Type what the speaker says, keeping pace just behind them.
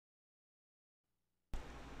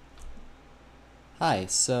Hi,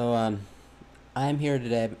 I'm here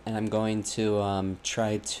today and I'm going to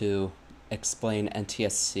try to explain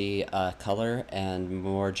NTSC color and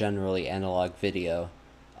more generally analog video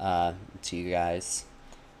to you guys.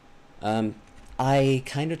 Um, I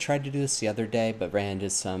kind of tried to do this the other day but ran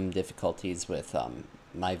into some difficulties with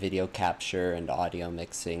my video capture and audio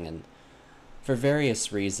mixing, and for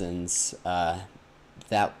various reasons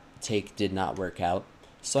that take did not work out.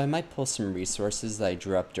 So I might pull some resources that I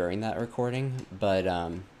drew up during that recording, but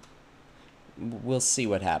we'll see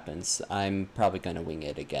what happens. I'm probably going to wing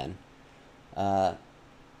it again.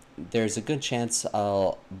 There's a good chance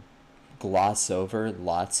I'll gloss over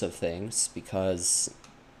lots of things because,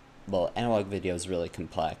 well, analog video is really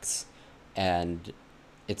complex, and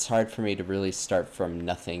it's hard for me to really start from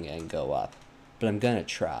nothing and go up. But I'm going to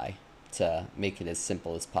try to make it as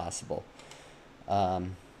simple as possible.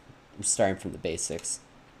 I'm starting from the basics.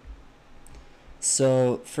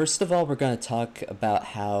 So, first of all, we're going to talk about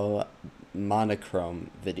how monochrome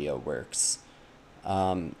video works.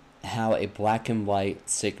 How a black and white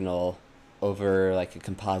signal over like a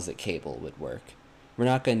composite cable would work. We're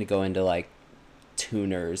not going to go into like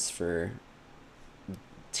tuners for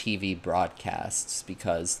TV broadcasts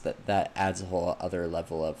because that adds a whole other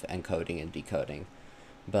level of encoding and decoding.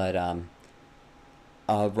 But a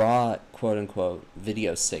raw quote unquote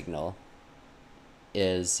video signal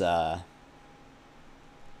is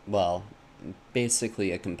well,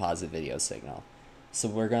 basically a composite video signal. So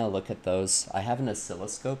we're going to look at those. I have an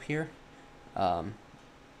oscilloscope here, Tektronix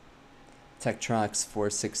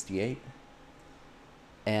 468,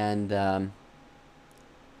 and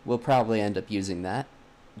we'll probably end up using that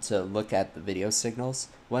to look at the video signals.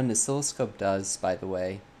 What an oscilloscope does, by the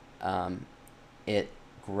way, it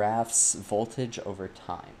graphs voltage over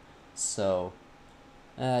time. So,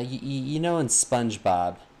 you know in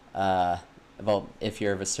SpongeBob, well, if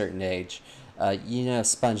you're of a certain age, you know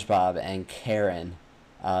SpongeBob and Karen,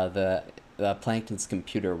 the Plankton's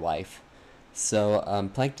computer wife. So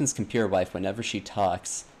Plankton's computer wife, whenever she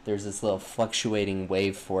talks, there's this little fluctuating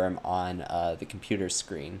waveform on the computer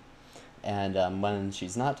screen. And when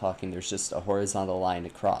she's not talking, there's just a horizontal line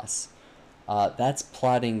across. That's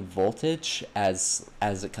plotting voltage as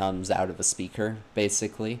it comes out of a speaker,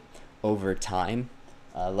 basically, over time,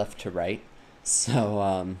 left to right.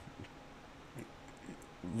 So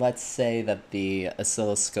let's say that the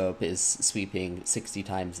oscilloscope is sweeping 60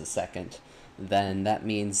 times a second. Then that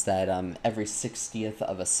means that every 60th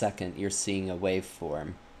of a second you're seeing a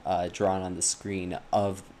waveform drawn on the screen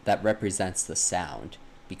of that represents the sound,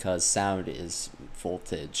 because sound is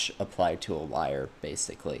voltage applied to a wire,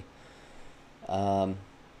 basically. But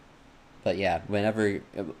yeah,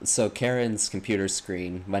 so Karen's computer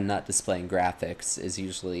screen, when not displaying graphics, is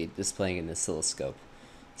usually displaying an oscilloscope.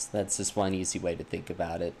 So that's just one easy way to think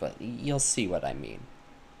about it, but you'll see what I mean.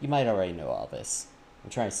 You might already know all this. I'm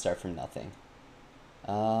trying to start from nothing.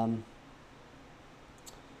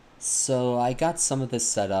 So I got some of this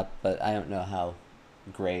set up, but I don't know how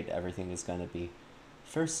great everything is going to be.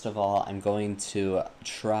 First of all, I'm going to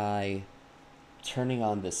try turning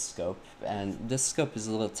on this scope, and this scope is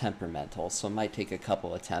a little temperamental, so it might take a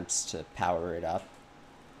couple attempts to power it up.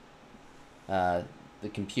 The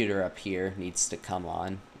computer up here needs to come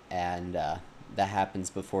on, and that happens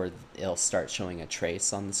before it'll start showing a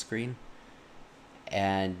trace on the screen.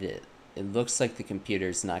 And it looks like the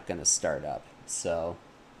computer's not going to start up, so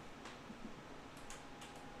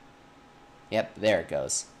yep, there it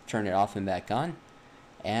goes. Turn it off and back on,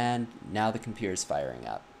 and now the computer's firing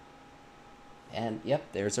up. And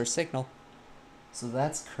yep, there's our signal. So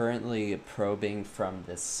that's currently probing from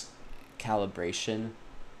this calibration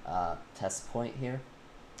test point here.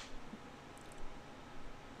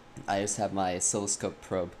 I just have my oscilloscope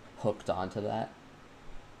probe hooked onto that,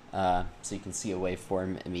 so you can see a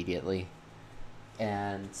waveform immediately.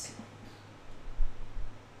 And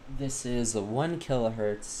this is a 1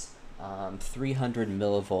 kilohertz 300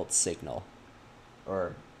 millivolt signal,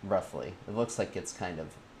 or roughly. It looks like it's kind of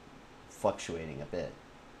fluctuating a bit.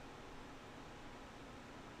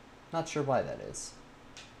 Not sure why that is.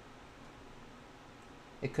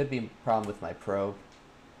 It could be a problem with my probe.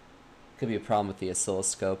 Could be a problem with the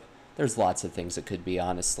oscilloscope. There's lots of things it could be,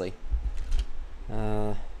 honestly.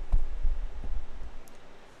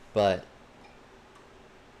 But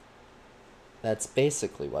that's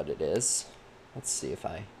basically what it is. Let's see if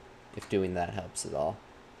doing that helps at all.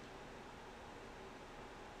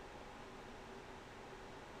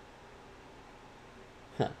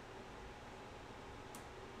 Huh.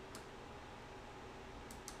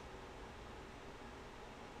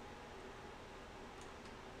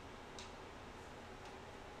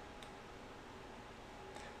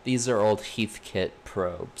 These are old Heathkit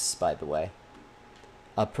probes, by the way.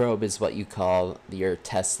 A probe is what you call your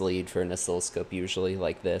test lead for an oscilloscope, usually,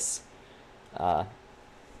 like this.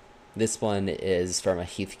 This one is from a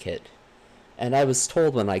Heathkit. And I was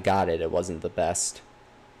told when I got it it wasn't the best.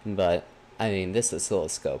 But, I mean, this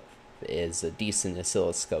oscilloscope is a decent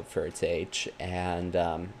oscilloscope for its age. And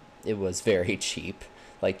it was very cheap,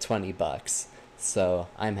 like $20. So,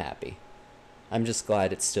 I'm happy. I'm just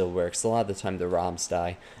glad it still works. A lot of the time the ROMs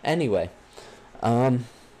die. Anyway,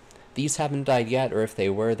 these haven't died yet, or if they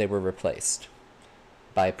were replaced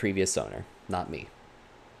by a previous owner, not me.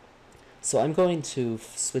 So I'm going to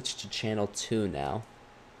switch to channel 2 now.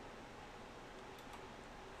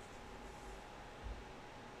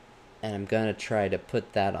 And I'm going to try to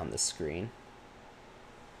put that on the screen.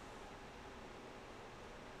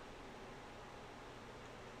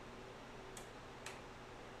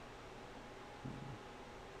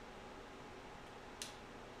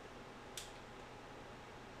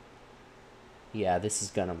 Yeah, this is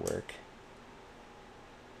gonna work.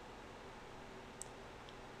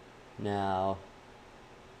 Now,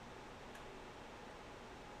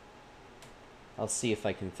 I'll see if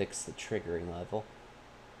I can fix the triggering level.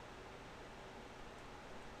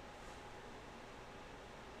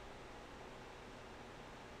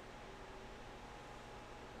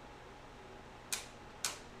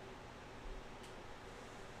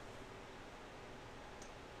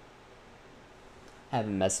 I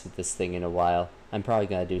haven't messed with this thing in a while. I'm probably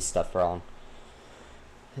gonna do stuff wrong.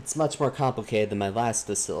 It's much more complicated than my last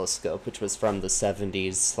oscilloscope, which was from the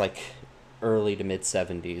 70s, like early to mid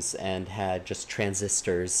 70s, and had just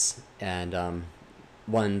transistors and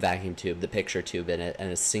one vacuum tube, the picture tube in it, and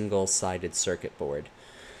a single-sided circuit board.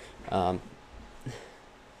 That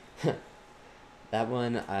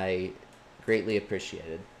one I greatly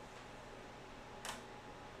appreciated.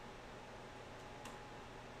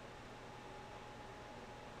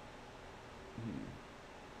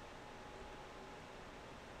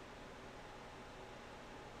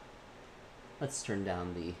 Let's turn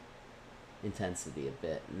down the intensity a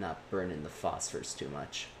bit and not burn in the phosphors too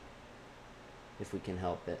much, if we can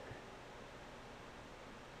help it.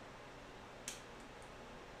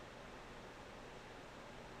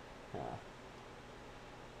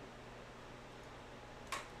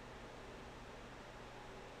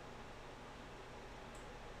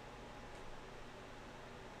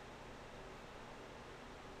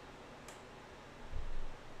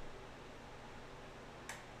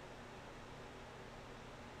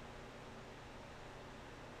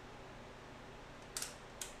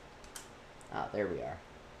 There we are.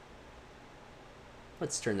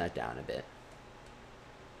 Let's turn that down a bit.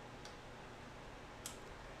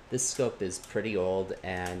 This scope is pretty old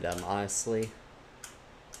and honestly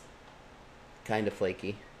kind of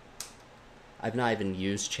flaky. I've not even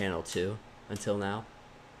used channel 2 until now.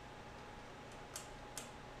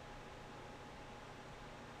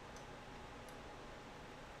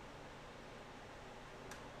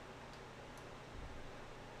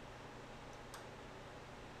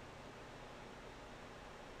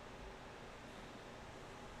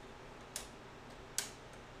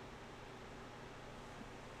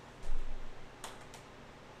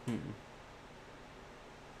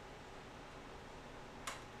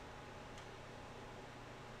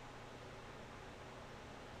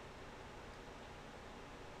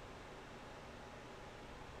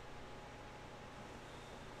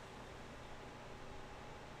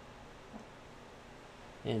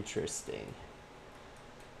 Interesting.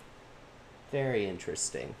 Very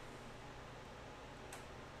interesting.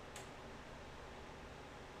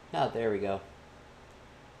 Oh, there we go.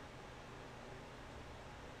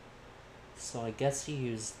 So I guess you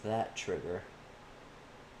use that trigger.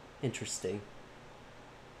 Interesting.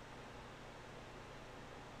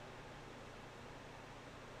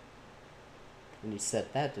 And you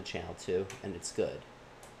set that to channel 2, and it's good.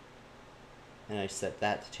 And I set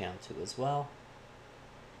that to channel 2 as well.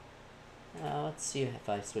 Let's see if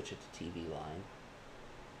I switch it to TV line.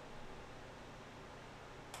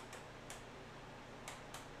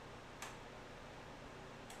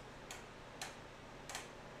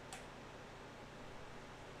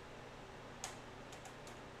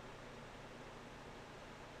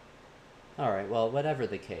 Alright, well, whatever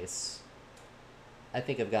the case, I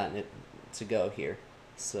think I've gotten it to go here,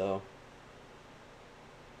 so...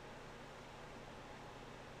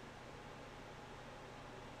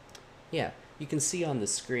 yeah, you can see on the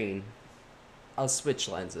screen, I'll switch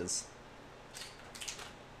lenses.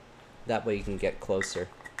 That way you can get closer.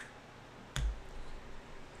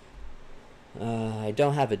 I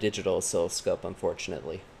don't have a digital oscilloscope,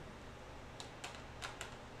 unfortunately.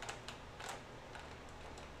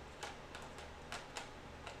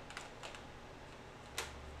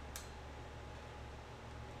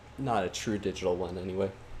 Not a true digital one,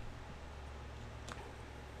 anyway.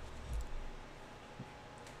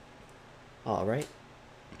 All right.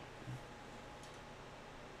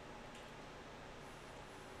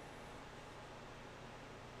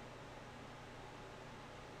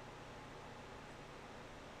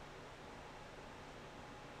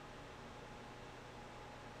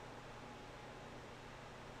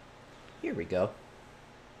 Here we go.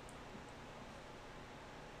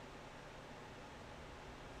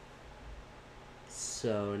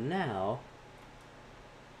 So now,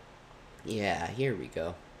 yeah, here we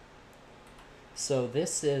go. So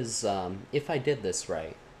this is, if I did this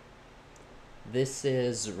right, this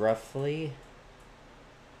is roughly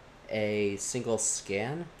a single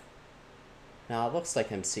scan. Now it looks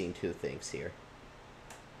like I'm seeing two things here.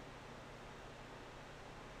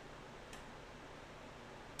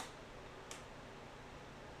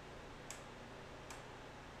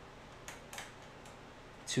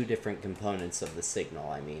 Two different components of the signal,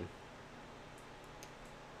 I mean.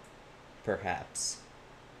 Perhaps.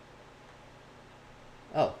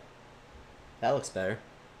 Oh, that looks better.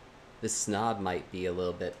 This knob might be a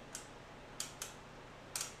little bit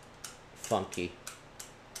funky,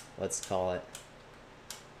 let's call it.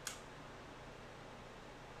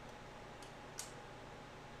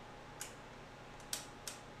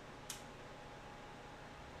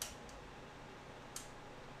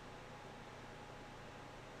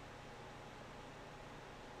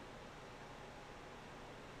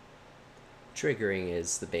 Triggering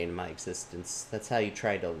is the bane of my existence. That's how you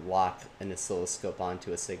try to lock an oscilloscope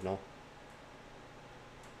onto a signal.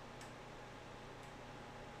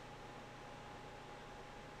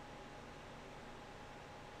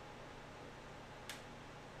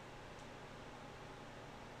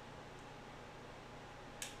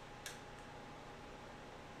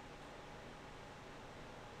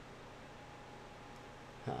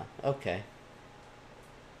 Huh, okay.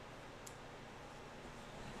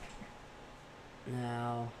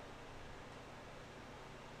 Now,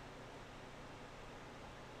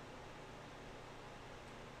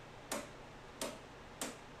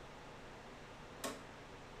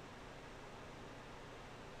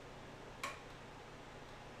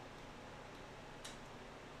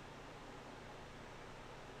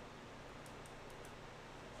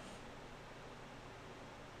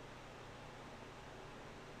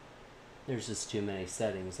 there's just too many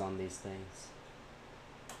settings on these things.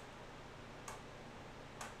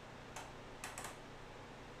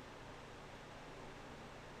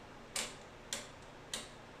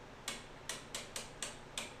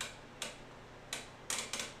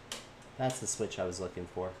 That's the switch I was looking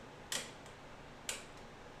for.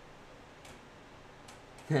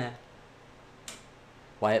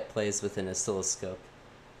 Why it plays with an oscilloscope.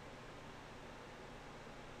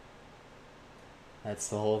 That's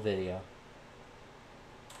the whole video.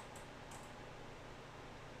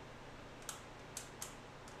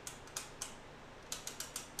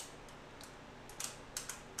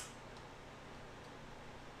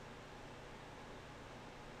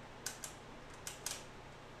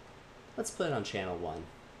 Let's put it on channel 1.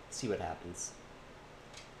 See what happens.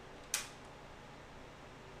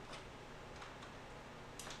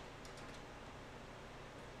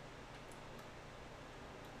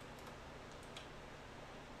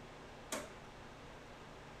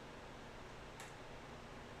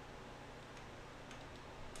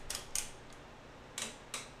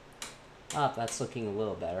 Ah, that's looking a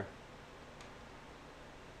little better.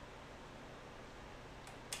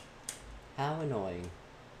 How annoying.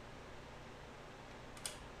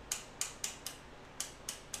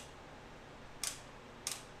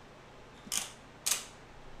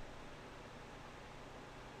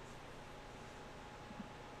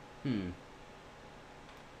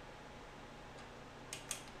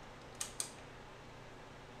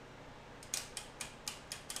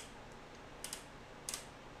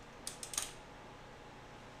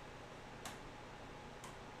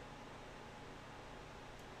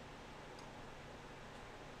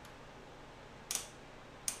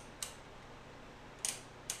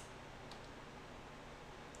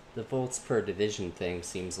 The volts per division thing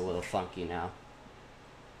seems a little funky now.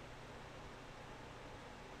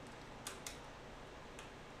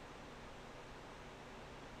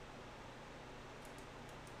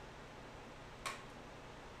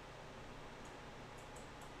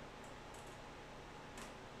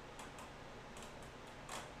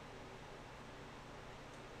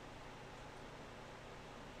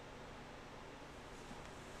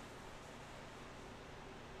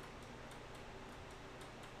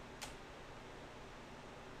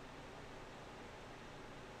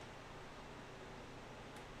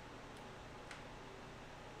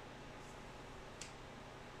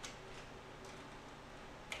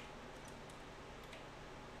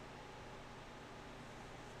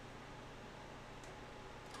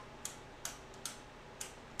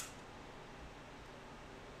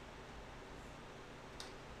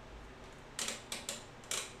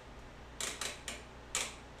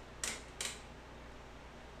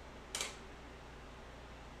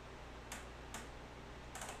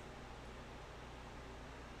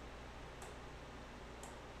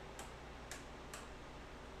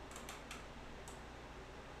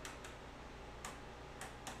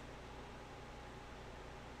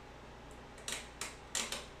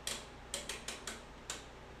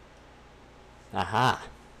 Aha!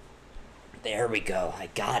 There we go, I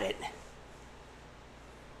got it.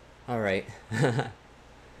 Alright.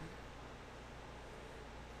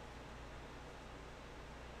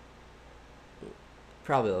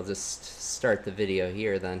 Probably I'll just start the video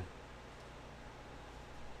here then.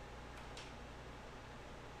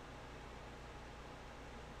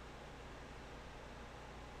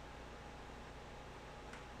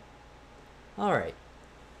 Alright,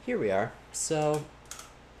 here we are. So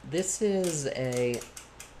this is an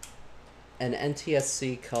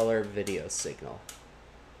NTSC color video signal.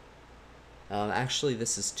 Actually,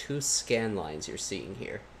 this is 2 scan lines you're seeing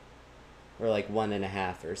here. Or like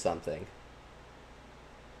 1.5 or something.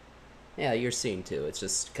 Yeah, you're seeing 2. It's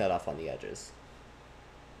just cut off on the edges.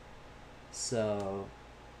 So...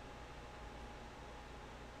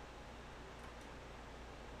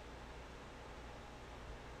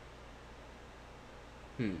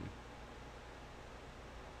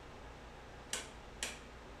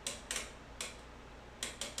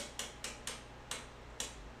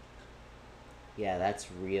 Yeah,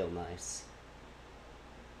 that's real nice.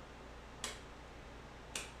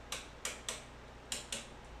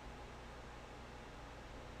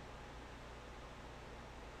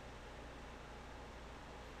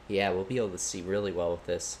 Yeah, we'll be able to see really well with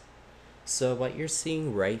this. So what you're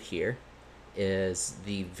seeing right here is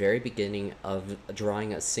the very beginning of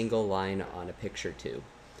drawing a single line on a picture tube.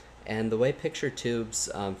 And the way picture tubes,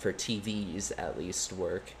 for TVs at least,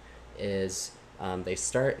 work is they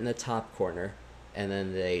start in the top corner, and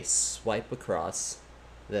then they swipe across,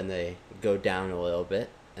 then they go down a little bit,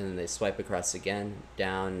 and then they swipe across again,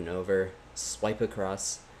 down and over, swipe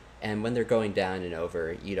across, and when they're going down and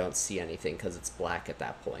over, you don't see anything because it's black at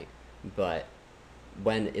that point. But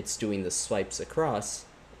when it's doing the swipes across,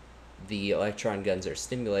 the electron guns are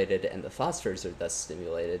stimulated and the phosphors are thus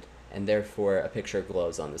stimulated, and therefore a picture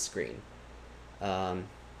glows on the screen. And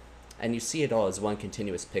you see it all as one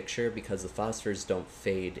continuous picture because the phosphors don't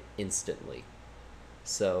fade instantly.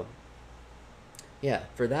 So yeah,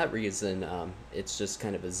 for that reason, it's just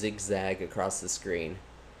kind of a zigzag across the screen,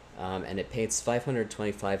 and it paints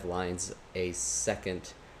 525 lines a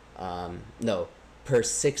second, no, per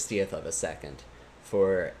 60th of a second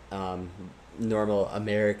for normal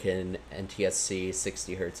American NTSC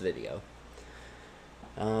 60 hertz video.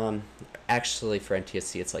 Actually for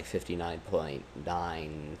NTSC it's like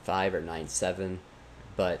 59.95 or 97,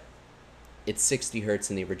 but it's 60 hertz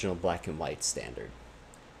in the original black and white standard.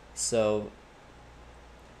 So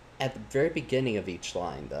at the very beginning of each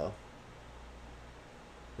line, though,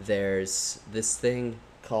 there's this thing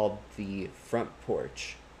called the front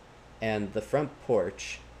porch, and the front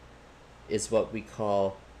porch is what we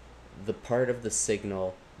call the part of the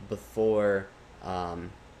signal before,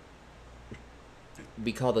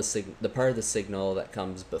 we call the part of the signal that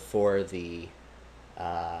comes before the,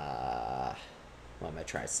 what am I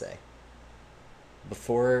trying to say?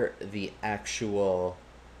 Before the actual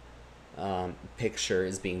picture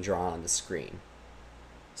is being drawn on the screen.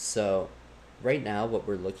 So right now what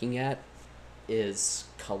we're looking at is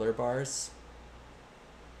color bars,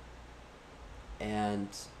 and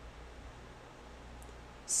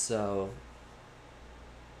so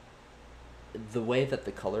the way that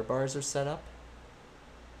the color bars are set up,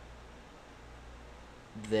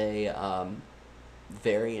 they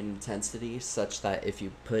vary in intensity such that if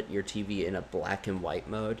you put your TV in a black and white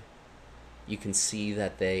mode, you can see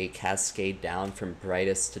that they cascade down from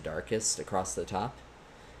brightest to darkest across the top.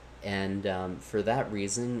 And for that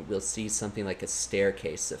reason, we'll see something like a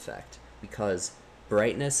staircase effect, because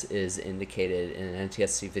brightness is indicated in an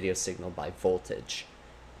NTSC video signal by voltage.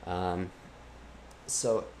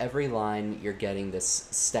 So every line you're getting this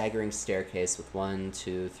staggering staircase with 1,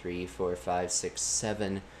 2, 3, 4, 5, 6,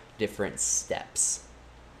 7 different steps.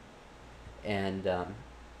 And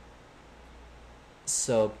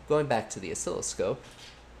so going back to the oscilloscope,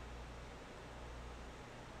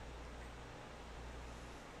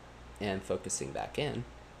 and focusing back in,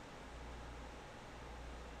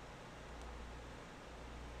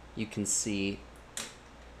 you can see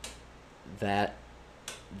that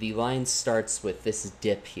the line starts with this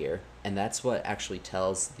dip here, and that's what actually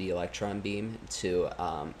tells the electron beam to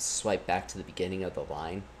swipe back to the beginning of the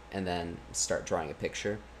line and then start drawing a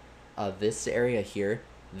picture. This area here,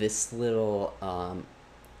 this little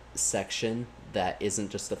section that isn't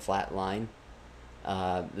just a flat line,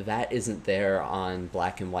 that isn't there on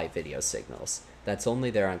black and white video signals. That's only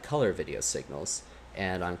there on color video signals.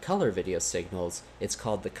 And on color video signals, it's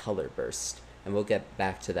called the color burst. And we'll get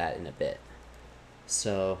back to that in a bit.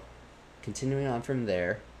 So, continuing on from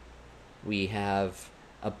there, we have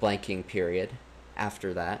a blanking period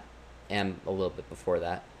after that, and a little bit before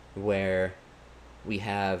that, where we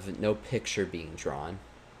have no picture being drawn.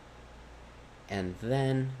 And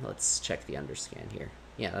then, let's check the underscan here.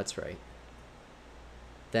 Yeah, that's right.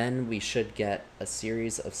 Then we should get a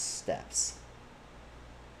series of steps.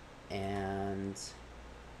 And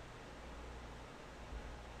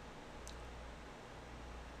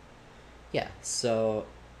yeah, so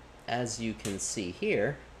as you can see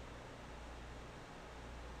here,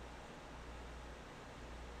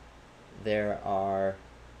 there are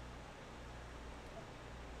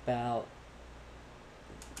about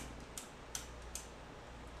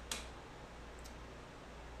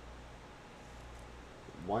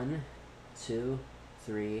 1, 2,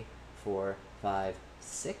 3, 4, 5,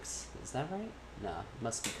 6. Is that right? No,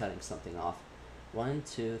 must be cutting something off. 1,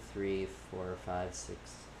 2, 3, 4, 5, 6.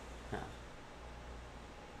 Huh.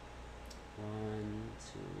 1,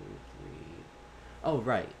 2, 3. Oh,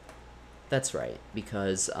 right. That's right,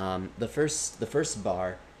 because the first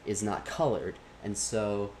bar is not colored, and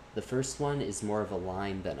so the first one is more of a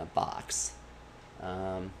line than a box.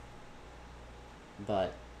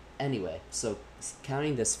 But anyway, so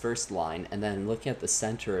counting this first line and then looking at the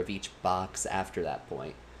center of each box after that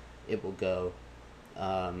point, it will go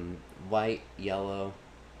white, yellow,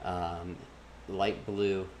 light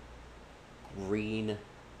blue, green,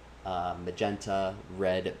 magenta,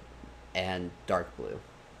 red, and dark blue.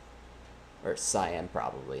 Or cyan,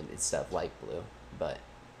 probably, instead of light blue. But,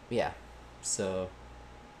 yeah. So,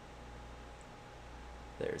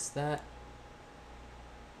 there's that.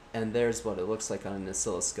 And there's what it looks like on an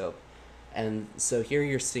oscilloscope. And so here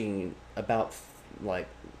you're seeing about, like,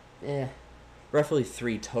 roughly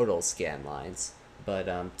 3 total scan lines, but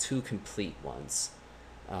 2 complete ones.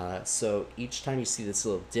 So each time you see this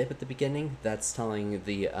little dip at the beginning, that's telling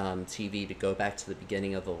the TV to go back to the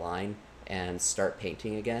beginning of the line and start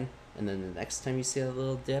painting again. And then the next time you see a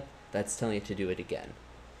little dip, that's telling it to do it again.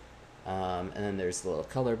 And then there's the little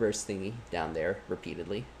color burst thingy down there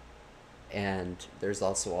repeatedly. And there's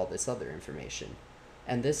also all this other information.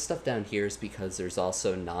 And this stuff down here is because there's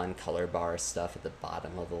also non-color bar stuff at the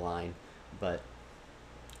bottom of the line, but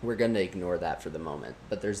we're going to ignore that for the moment.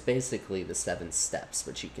 But there's basically the 7 steps,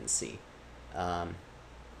 which you can see. And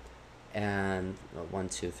 1,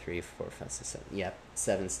 2, 3, 4, 5, 6, 7. Yep,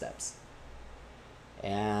 7 steps.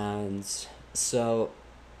 And so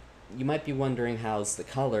you might be wondering how's the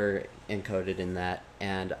color encoded in that,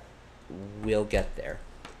 and we'll get there.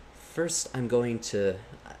 First, I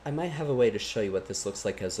might have a way to show you what this looks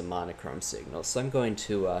like as a monochrome signal, so I'm going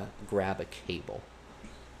to grab a cable.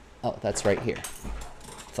 Oh, that's right here.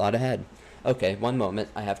 Thought ahead. Okay, one moment,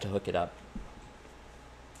 I have to hook it up.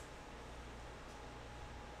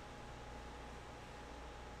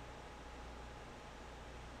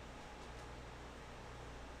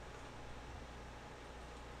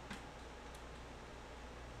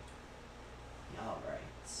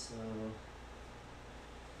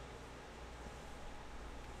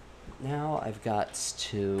 Now I've got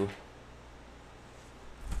to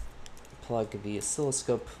plug the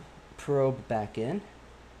oscilloscope probe back in,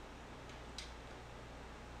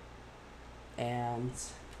 and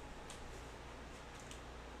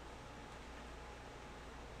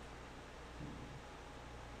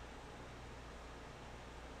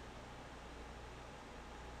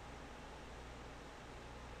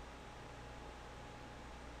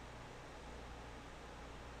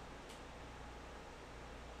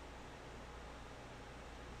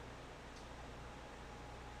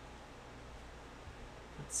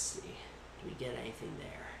let's see, do we get anything there?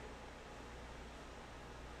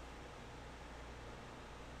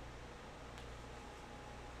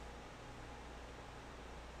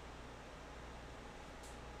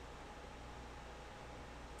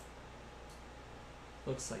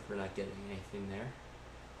 Looks like we're not getting anything there.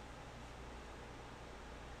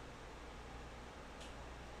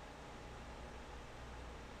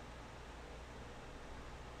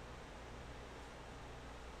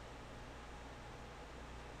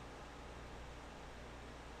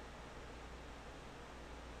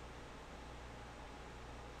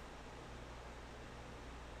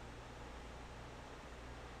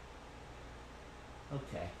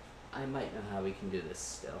 Okay, I might know how we can do this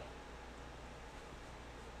still.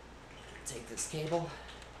 Take this cable,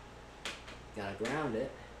 gotta ground it.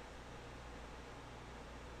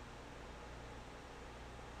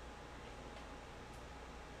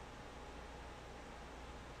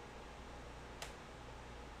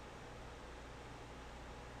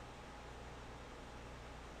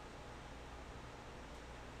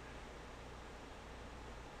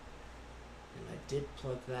 And I did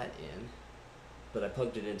plug that in, but I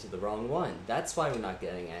plugged it into the wrong one. That's why we're not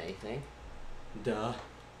getting anything. Duh.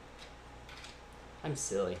 I'm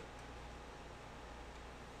silly.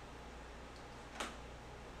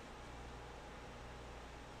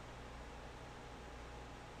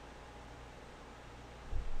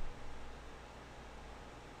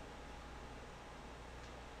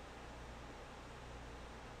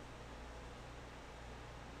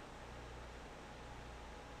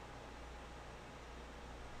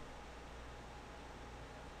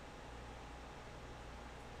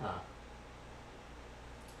 Huh.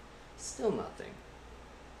 Still nothing.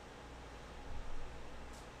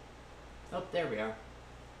 Oh, there we are.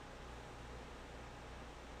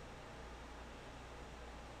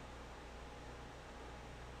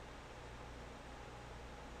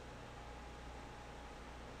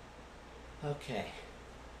 Okay.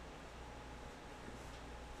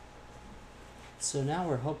 So now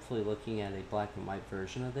we're hopefully looking at a black and white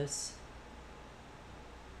version of this.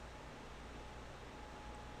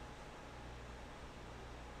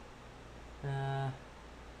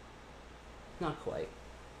 Not quite.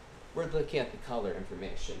 We're looking at the color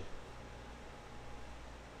information.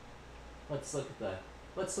 Let's look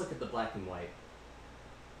at the black and white.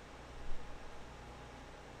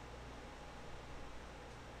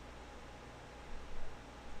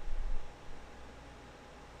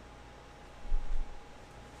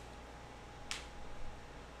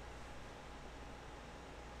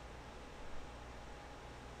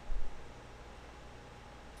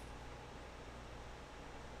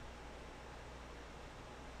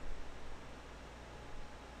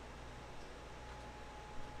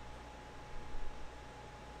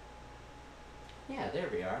 Yeah, there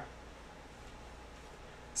we are.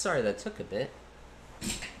 Sorry that took a bit.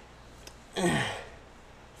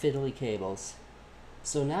 Fiddly cables.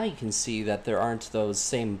 So now you can see that there aren't those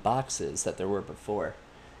same boxes that there were before.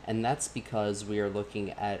 And that's because we are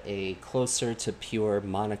looking at a closer to pure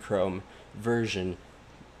monochrome version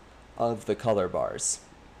of the color bars.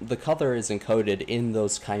 The color is encoded in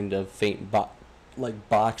those kind of faint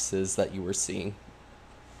boxes that you were seeing.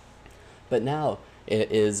 But now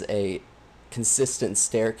it is a consistent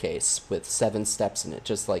staircase with 7 steps in it,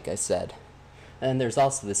 just like I said. And there's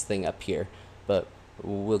also this thing up here, but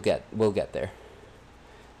we'll get there.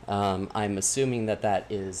 I'm assuming that that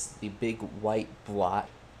is the big white blot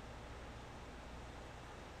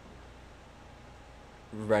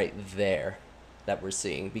right there that we're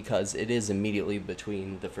seeing, because it is immediately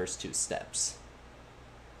between the first 2 steps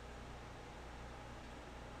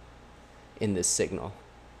in this signal.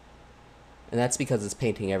 And that's because it's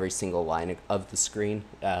painting every single line of the screen.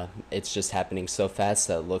 It's just happening so fast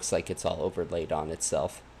that it looks like it's all overlaid on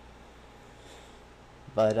itself.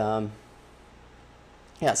 But,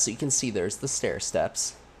 yeah, so you can see there's the stair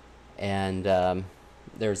steps. And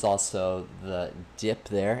there's also the dip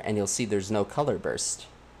there. And you'll see there's no color burst.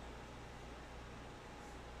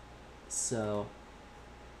 So,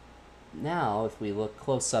 now if we look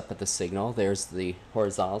close up at the signal, there's the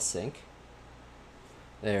horizontal sync.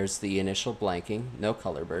 There's the initial blanking, no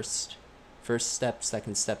color burst. First step,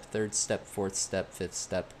 second step, third step, fourth step, fifth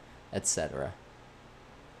step, etc.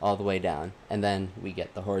 All the way down. And then we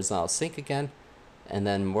get the horizontal sync again, and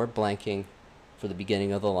then more blanking for the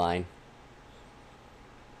beginning of the line.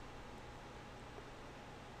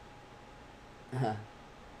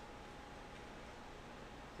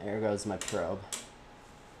 There goes my probe.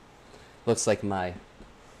 Looks like my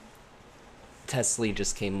test lead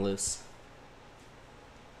just came loose.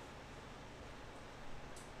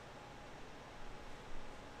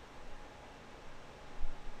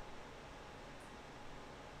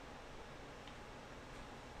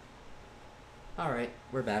 Alright,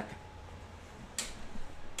 we're back.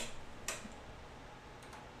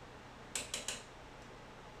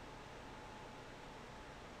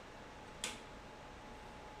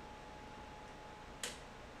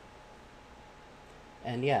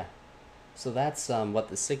 And yeah, so that's what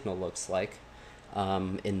the signal looks like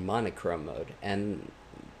in monochrome mode. And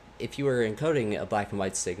if you were encoding a black and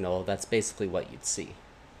white signal, that's basically what you'd see.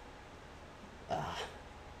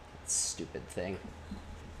 Stupid thing.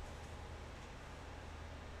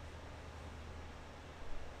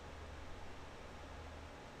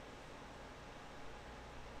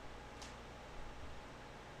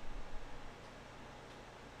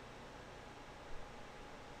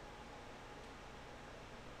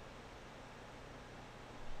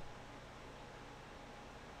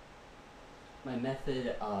 My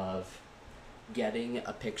method of getting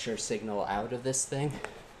a picture signal out of this thing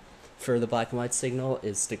for the black and white signal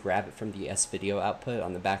is to grab it from the S-video output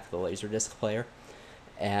on the back of the Laserdisc player,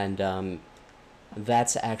 and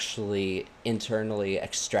that's actually internally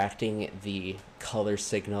extracting the color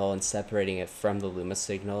signal and separating it from the Luma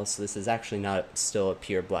signal. So this is actually not still a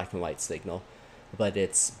pure black and white signal, but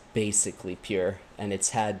it's basically pure, and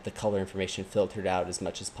it's had the color information filtered out as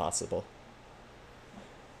much as possible.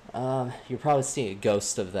 You're probably seeing a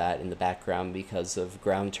ghost of that in the background because of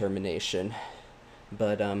ground termination,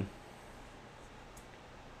 but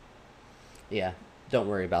yeah, don't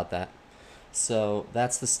worry about that. So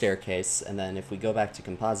that's the staircase, and then if we go back to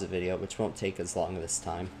composite video, which won't take as long this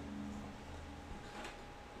time,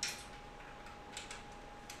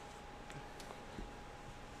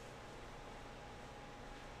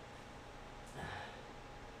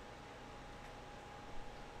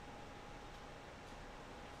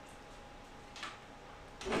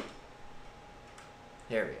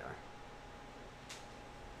 Here we are.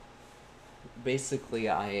 Basically,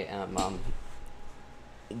 I am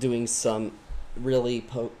doing some really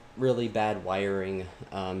bad wiring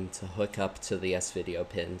to hook up to the S-video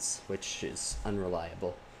pins, which is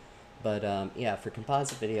unreliable. But yeah, for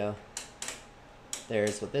composite video,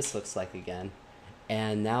 there's what this looks like again.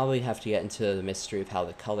 And now we have to get into the mystery of how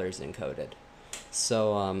the color is encoded.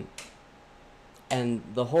 So, and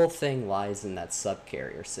the whole thing lies in that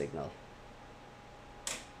subcarrier signal.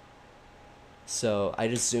 So I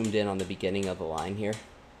just zoomed in on the beginning of the line here,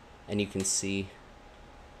 and you can see,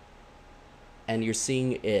 and you're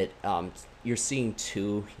seeing it, you're seeing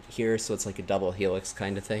two here, so it's like a double helix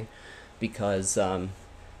kind of thing, because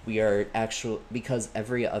because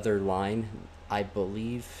every other line, I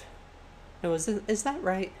believe, no, is that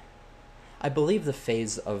right? I believe the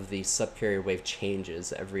phase of the subcarrier wave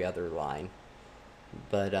changes every other line,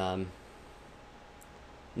 but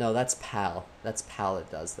no, that's PAL. That's PAL that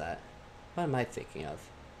does that. What am I thinking of?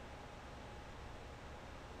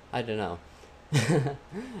 I don't know.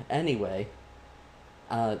 Anyway,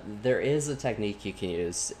 there is a technique you can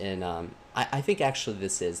use in, I think actually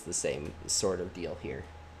this is the same sort of deal here.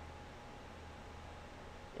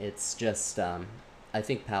 It's just, I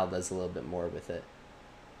think PAL does a little bit more with it.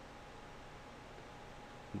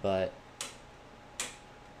 But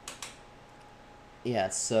yeah,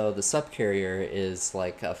 so the subcarrier is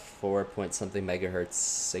like a 4 point something megahertz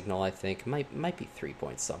signal, I think. Might be 3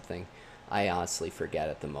 point something. I honestly forget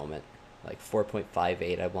at the moment. Like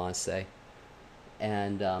 4.58, I want to say.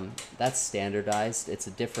 And that's standardized. It's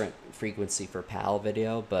a different frequency for PAL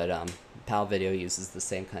video, but PAL video uses the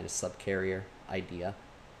same kind of subcarrier idea.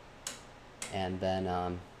 And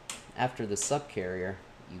then after the subcarrier,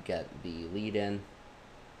 you get the lead-in.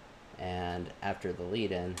 And after the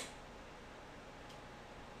lead-in,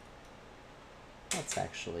 let's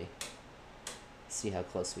actually see how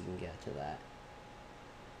close we can get to that.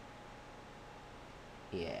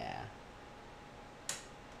 Yeah.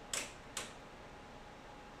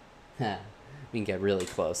 We can get really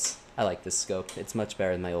close. I like this scope. It's much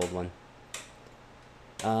better than my old one.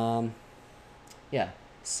 Yeah,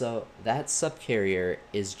 so that subcarrier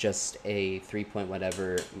is just a 3 point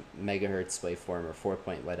whatever megahertz waveform or 4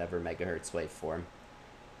 point whatever megahertz waveform.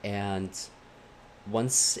 And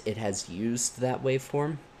once it has used that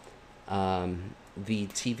waveform, the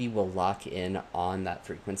TV will lock in on that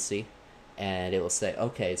frequency, and it will say,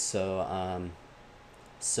 okay, so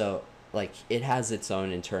like it has its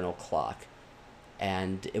own internal clock,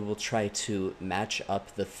 and it will try to match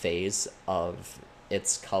up the phase of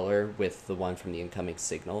its color with the one from the incoming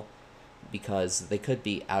signal, because they could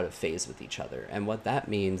be out of phase with each other. And what that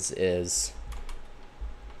means is,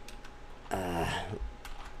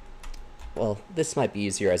 well, this might be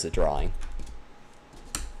easier as a drawing.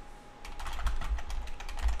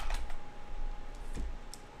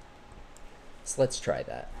 So let's try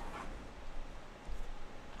that.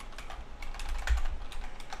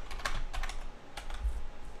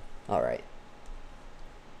 All right.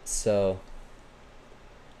 So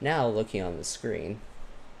now looking on the screen,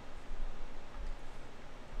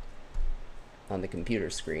 on the computer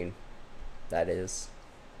screen, that is,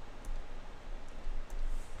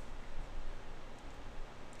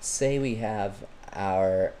 say we have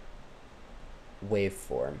our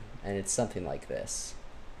waveform, and it's something like this.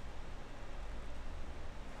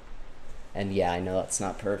 And yeah, I know it's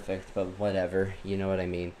not perfect, but whatever, you know what I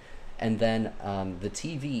mean. And then the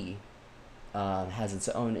TV has its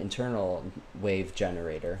own internal wave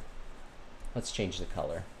generator. Let's change the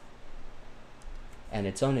color. And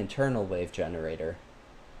its own internal wave generator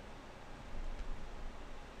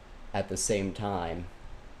at the same time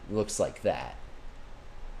looks like that.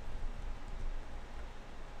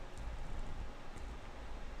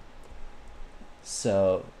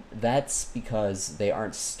 So that's because they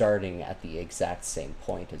aren't starting at the exact same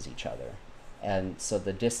point as each other. And so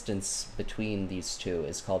the distance between these two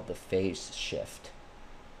is called the phase shift.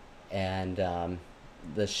 And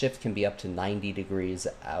the shift can be up to 90 degrees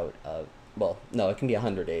out of, well, no, it can be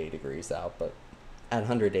 180 degrees out, but at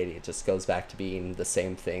 180 it just goes back to being the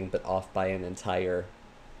same thing, but off by an entire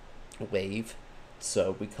wave.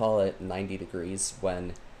 So we call it 90 degrees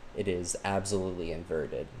when it is absolutely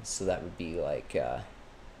inverted. So that would be like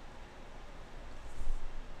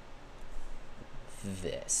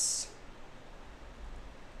this.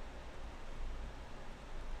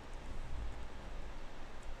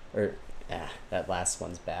 Or, that last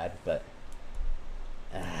one's bad, but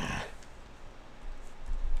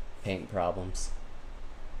paint problems.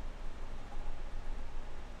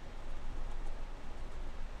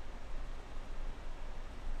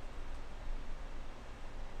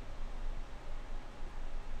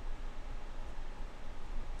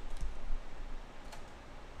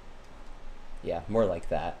 yeah, more like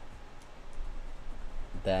that,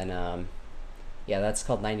 then yeah, that's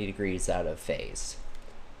called 90 degrees out of phase.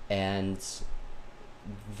 And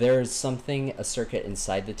there's a circuit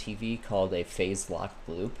inside the TV called a phase lock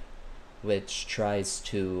loop, which tries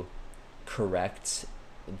to correct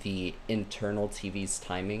the internal TV's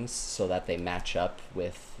timings so that they match up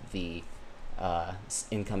with the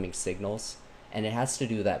incoming signals. And it has to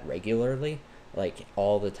do that regularly, like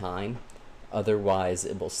all the time. Otherwise,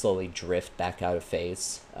 it will slowly drift back out of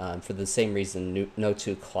phase. For the same reason, no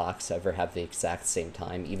two clocks ever have the exact same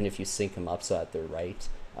time. Even if you sync them up so that they're right,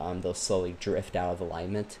 they'll slowly drift out of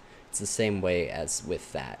alignment. It's the same way as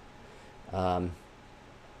with that.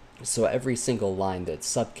 So every single line that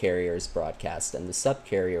subcarrier is broadcast, and the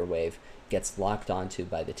subcarrier wave gets locked onto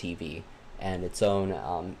by the TV, and its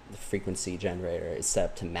own frequency generator is set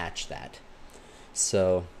up to match that.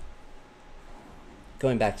 So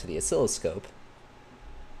going back to the oscilloscope,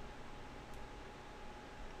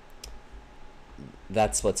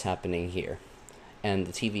 that's what's happening here, and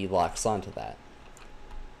the TV locks onto that.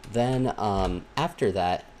 Then after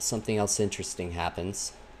that, something else interesting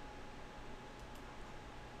happens,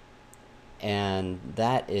 and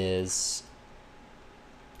that is,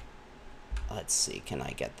 let's see, can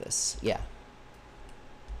I get this? Yeah.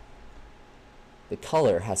 The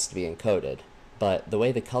color has to be encoded, but the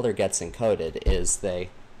way the color gets encoded is they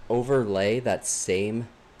overlay that same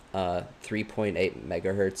 3.8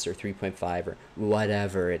 megahertz or 3.5 or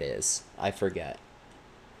whatever it is, I forget.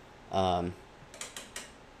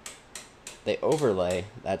 They overlay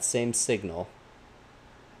that same signal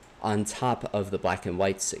on top of the black and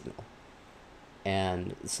white signal.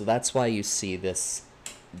 And so that's why you see the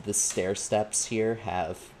stair steps here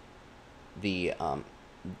have the,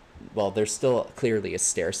 well, there's still clearly a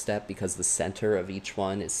stair step because the center of each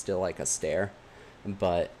one is still like a stair,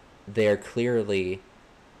 but they're clearly,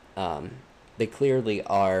 they clearly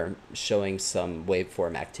are showing some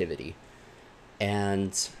waveform activity.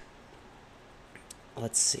 And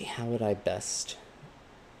let's see, how would I best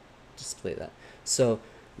display that? So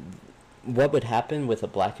what would happen with a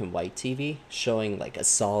black and white TV showing like a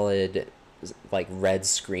solid like red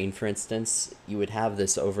screen, for instance, you would have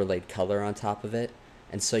this overlaid color on top of it,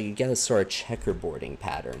 and so you get a sort of checkerboarding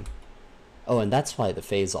pattern. Oh, and that's why the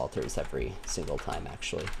phase alters every single time,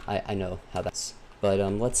 actually. I know how that's, but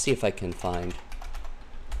let's see if I can find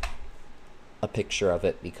a picture of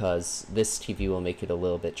it, because this TV will make it a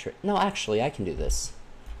little bit no, actually, I can do this.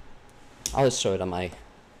 I'll just show it on my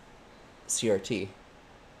CRT.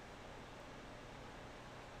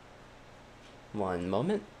 One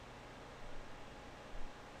moment.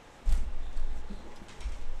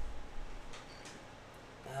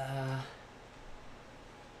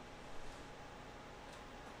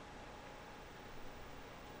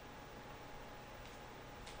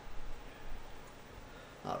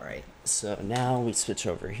 Alright, so now we switch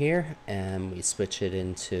over here and we switch it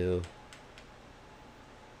into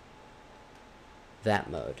that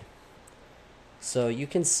mode. So you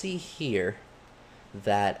can see here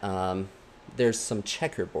that there's some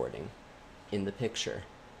checkerboarding in the picture,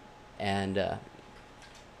 and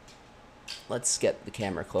let's get the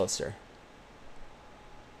camera closer.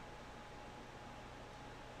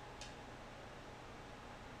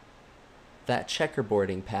 That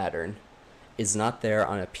checkerboarding pattern is not there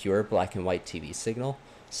on a pure black and white TV signal,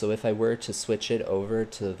 so if I were to switch it over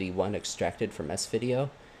to the one extracted from S-Video,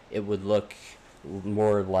 it would look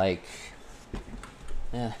more like,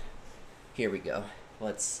 here we go.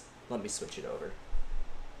 Let me switch it over.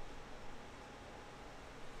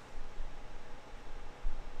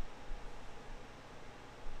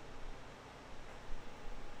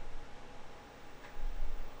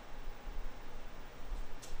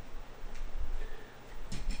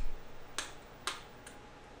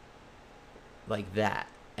 Like that,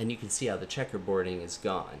 and you can see how the checkerboarding is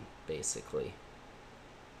gone, basically.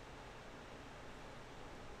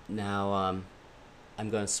 Now I'm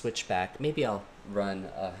going to switch back. Maybe I'll run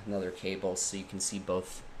another cable so you can see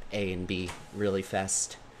both A and B really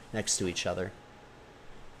fast next to each other.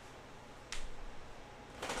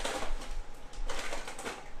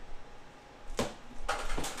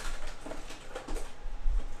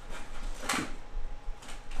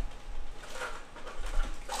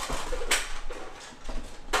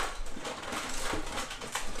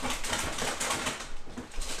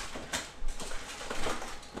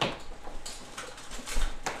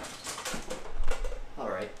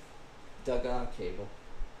 Dug on cable.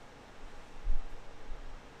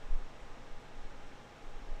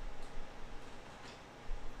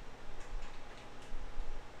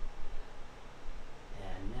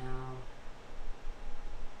 And now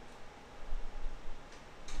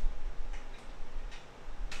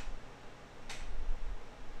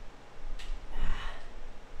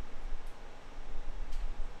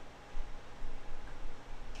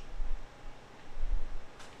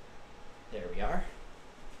There we are.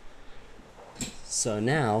 So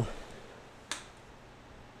now,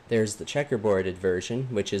 there's the checkerboarded version,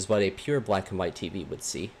 which is what a pure black and white TV would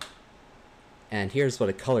see. And here's what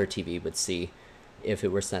a color TV would see if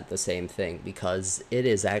it were sent the same thing, because it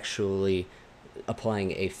is actually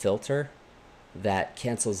applying a filter that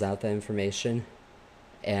cancels out that information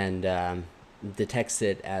and detects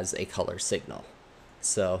it as a color signal.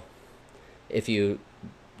 So if you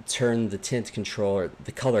turn the tint control or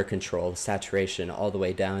the color control, saturation, all the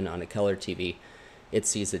way down on a color TV, it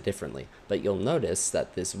sees it differently. But you'll notice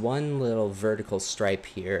that this one little vertical stripe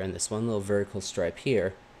here and this one little vertical stripe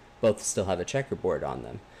here both still have a checkerboard on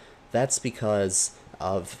them. That's because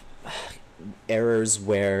of errors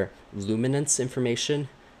where luminance information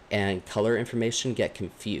and color information get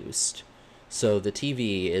confused. So the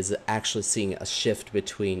TV is actually seeing a shift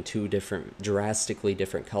between two drastically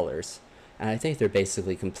different colors. And I think they're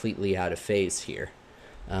basically completely out of phase here.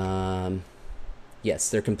 Yes,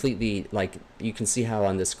 they're completely, like, you can see how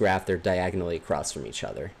on this graph they're diagonally across from each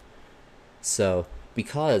other. So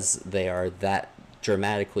because they are that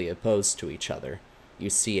dramatically opposed to each other, you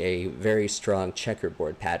see a very strong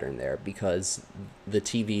checkerboard pattern there, because the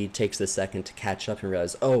TV takes a second to catch up and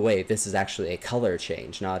realize, oh wait, this is actually a color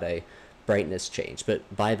change, not a brightness change.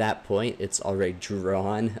 But by that point, it's already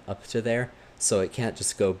drawn up to there, so it can't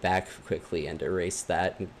just go back quickly and erase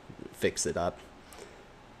that and fix it up.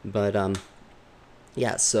 But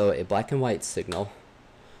yeah, so a black and white signal,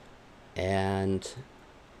 and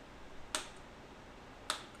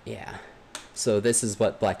yeah, so this is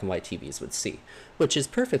what black and white TVs would see, which is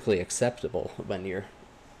perfectly acceptable when you're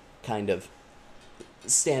kind of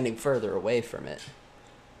standing further away from it.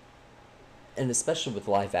 And especially with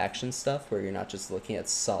live action stuff where you're not just looking at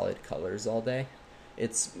solid colors all day,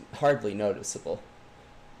 it's hardly noticeable.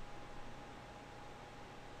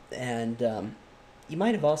 And you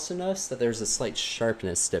might have also noticed that there's a slight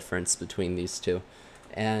sharpness difference between these two.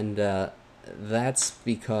 And that's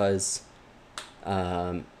because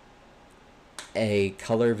a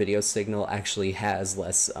color video signal actually has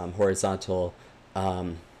less horizontal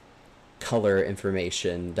color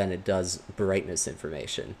information than it does brightness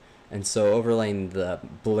information. And so overlaying the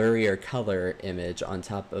blurrier color image on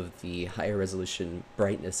top of the higher resolution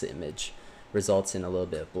brightness image results in a little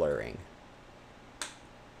bit of blurring.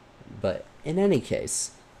 But in any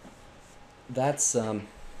case, that's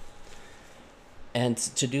and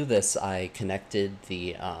to do this, I connected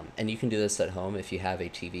the, and you can do this at home if you have a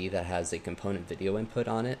TV that has a component video input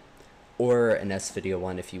on it, or an S-Video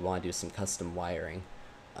one if you want to do some custom wiring.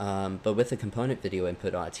 But with a component video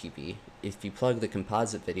input on a TV, if you plug the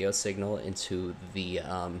composite video signal into the,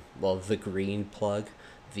 well, the green plug,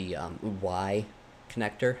 the Y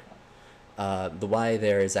connector, the Y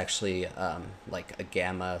there is actually like a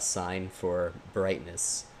gamma sign for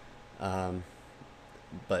brightness.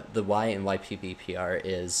 But the Y in YPBPR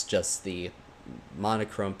is just the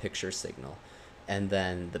monochrome picture signal. And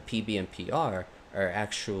then the PB and PR are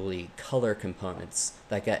actually color components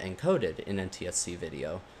that get encoded in NTSC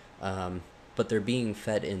video. But they're being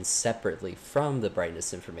fed in separately from the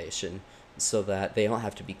brightness information so that they don't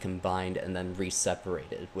have to be combined and then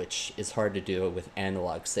re-separated, which is hard to do with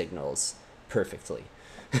analog signals perfectly.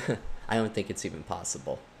 I don't think it's even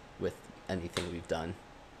possible with anything we've done,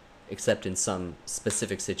 except in some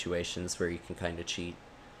specific situations where you can kind of cheat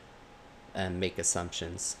and make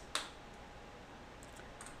assumptions.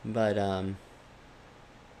 But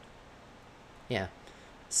yeah,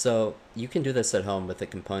 so you can do this at home with a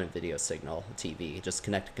component video signal TV. Just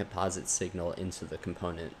connect a composite signal into the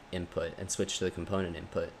component input and switch to the component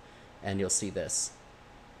input, and you'll see this.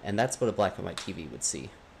 And that's what a black and white TV would see.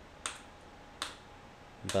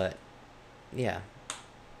 But yeah.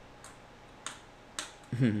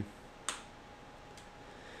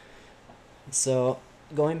 So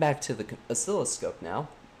going back to the oscilloscope now,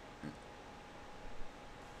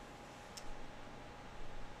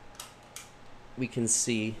 we can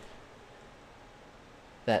see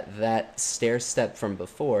that that stair step from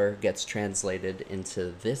before gets translated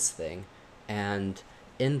into this thing, and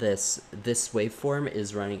in this waveform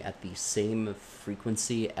is running at the same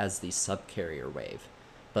frequency as the subcarrier wave,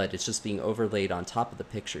 but it's just being overlaid on top of the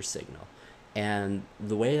picture signal. And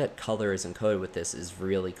the way that color is encoded with this is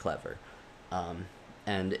really clever.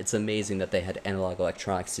 And it's amazing that they had analog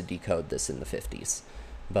electronics to decode this in the 50s.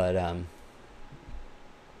 But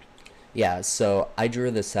yeah, so I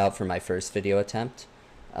drew this out for my first video attempt.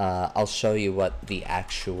 I'll show you what the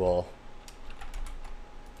actual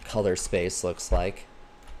color space looks like.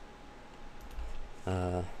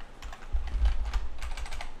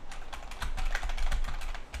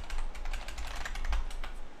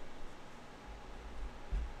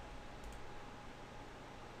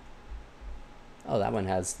 Oh, that one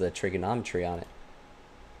has the trigonometry on it.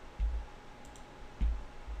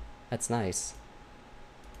 That's nice.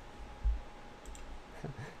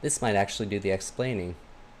 This might actually do the explaining.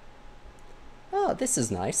 Oh, this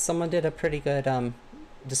is nice. Someone did a pretty good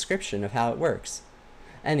description of how it works.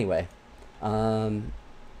 Anyway, the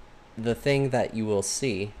thing that you will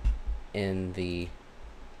see in the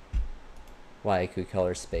y-eq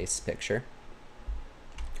color space picture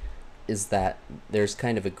is that there's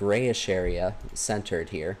kind of a grayish area centered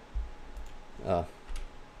here.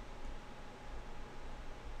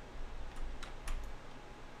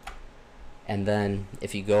 And then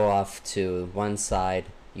if you go off to one side,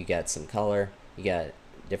 you get some color, you get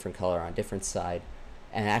different color on different side.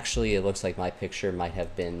 And actually it looks like my picture might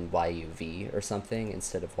have been YUV or something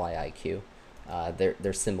instead of YIQ.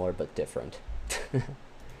 They're similar but different.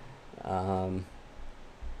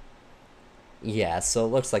 Yeah, so it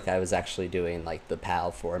looks like I was actually doing like the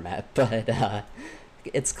PAL format, but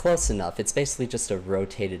it's close enough. It's basically just a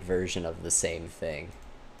rotated version of the same thing.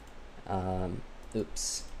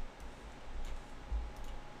 Oops.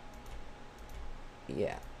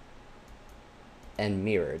 Yeah. And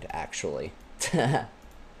mirrored, actually.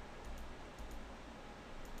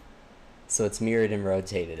 So it's mirrored and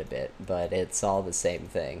rotated a bit, but it's all the same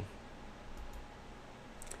thing.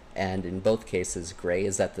 And in both cases, gray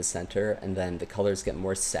is at the center, and then the colors get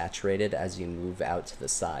more saturated as you move out to the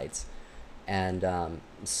sides. And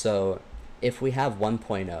so if we have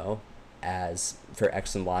 1.0 as for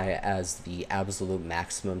x and y as the absolute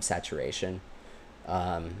maximum saturation,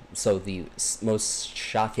 so the most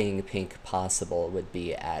shocking pink possible would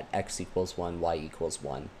be at x equals 1, y equals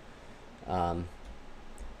 1.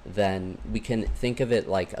 Then we can think of it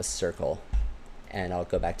like a circle. And I'll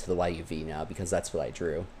go back to the YUV now because that's what I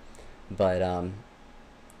drew. But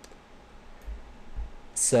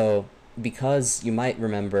so because you might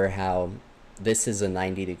remember how this is a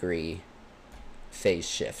 90-degree phase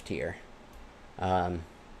shift here.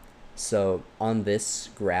 So on this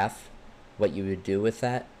graph, what you would do with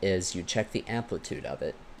that is you check the amplitude of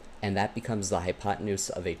it, and that becomes the hypotenuse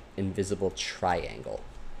of an invisible triangle.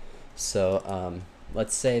 So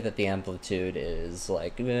let's say that the amplitude is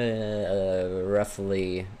like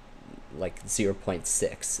roughly like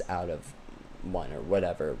 0.6 out of 1 or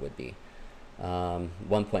whatever it would be. Out of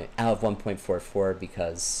 1.44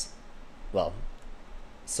 because, well,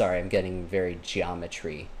 sorry, I'm getting very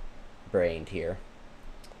geometry brained here.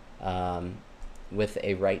 With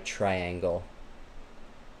a right triangle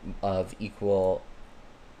of equal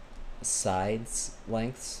sides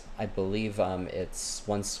lengths, I believe it's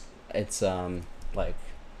like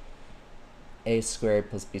a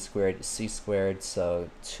squared plus b squared is c squared,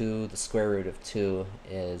 so 2, the square root of 2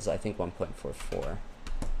 is, I think, 1.44.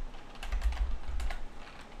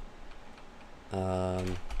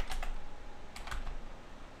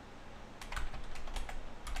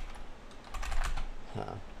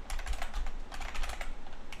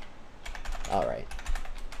 All right.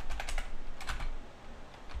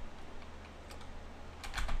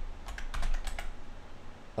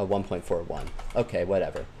 Oh, 1.41. Okay,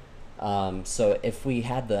 whatever. So if we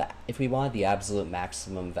wanted the absolute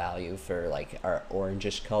maximum value for like our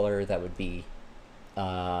orangish color, that would be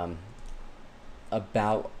about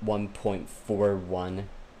 1.41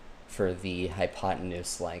 for the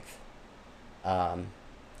hypotenuse length of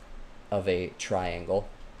a triangle.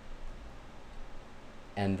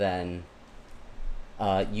 And then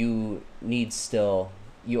you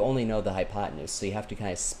only know the hypotenuse, so you have to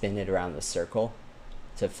kind of spin it around the circle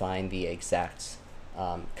to find the exact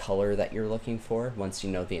color that you're looking for once you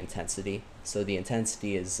know the intensity. So the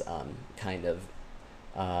intensity is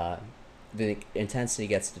the intensity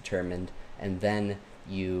gets determined, and then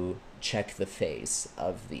you check the phase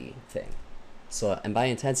of the thing. So, and by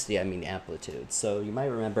intensity I mean amplitude. So you might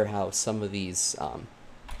remember how some of these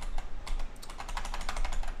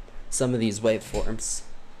waveforms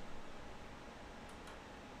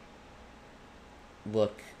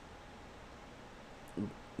look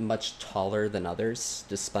much taller than others,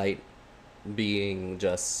 despite being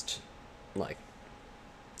just like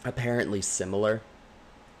apparently similar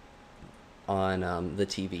on the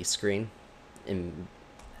TV screen. And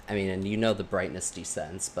you know the brightness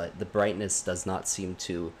descends, but the brightness does not seem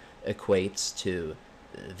to equate to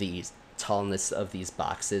the tallness of these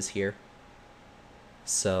boxes here.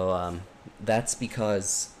 So that's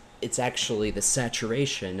because it's actually the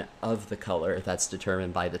saturation of the color that's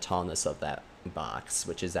determined by the tallness of that box,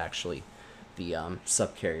 which is actually the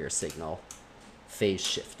subcarrier signal phase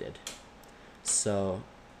shifted. So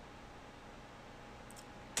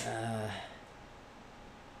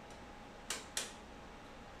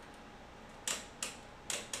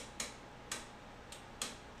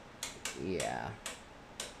Yeah.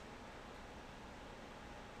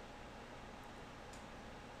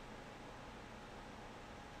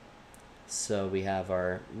 So we have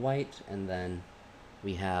our white, and then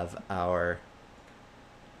we have our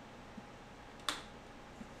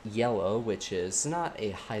yellow, which is not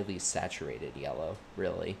a highly saturated yellow,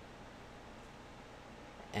 really.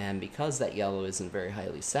 And because that yellow isn't very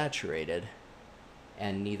highly saturated,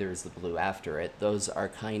 and neither is the blue after it, those are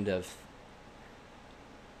kind of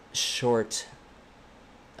short,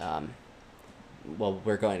 well,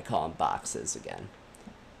 we're going to call them boxes again.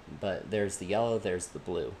 But there's the yellow, there's the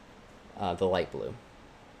blue, the light blue.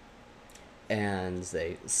 And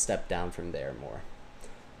they step down from there more.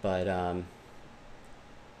 But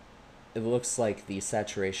it looks like the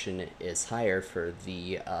saturation is higher for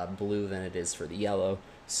the blue than it is for the yellow,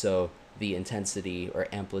 so the intensity or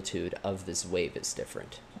amplitude of this wave is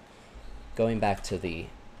different. Going back to the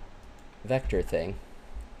vector thing,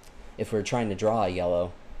 if we're trying to draw a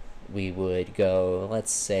yellow, we would go,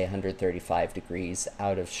 let's say, 135 degrees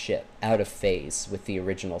out of phase with the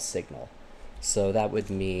original signal. So that would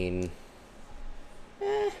mean,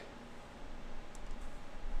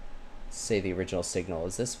 say the original signal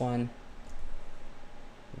is this one,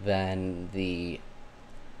 then the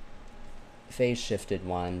phase shifted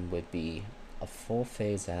one would be a full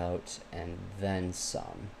phase out and then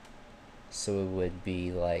some. So it would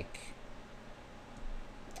be like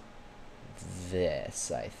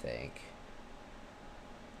this, I think.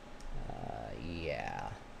 Yeah.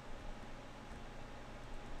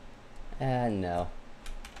 No.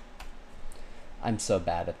 I'm so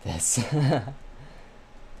bad at this.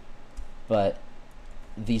 But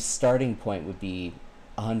the starting point would be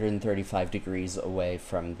 135 degrees away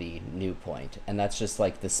from the new point, and that's just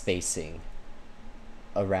like the spacing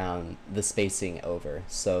around, the spacing over.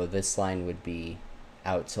 So this line would be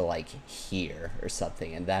out to like here or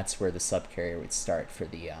something, and that's where the subcarrier would start for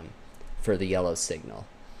the yellow signal.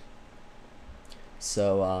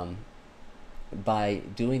 So by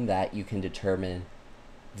doing that, you can determine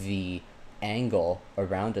the angle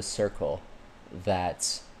around a circle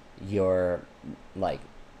that your like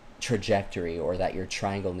trajectory, or that your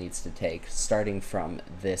triangle needs to take, starting from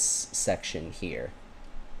this section here.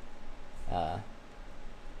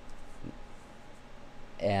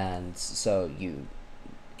 And so you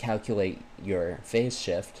calculate your phase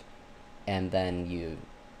shift, and then you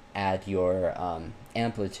add your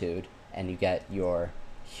amplitude, and you get your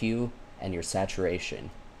hue and your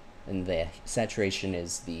saturation. And the saturation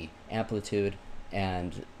is the amplitude,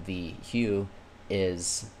 and the hue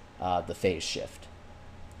is the phase shift.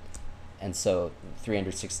 And so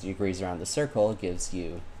 360 degrees around the circle gives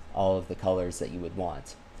you all of the colors that you would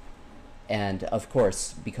want. And of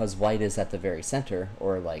course, because white is at the very center,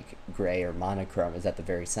 or like gray or monochrome is at the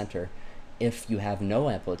very center, if you have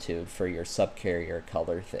no amplitude for your subcarrier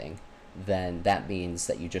color thing, then that means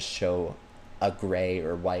that you just show a gray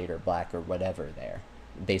or white or black or whatever there,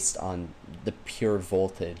 based on the pure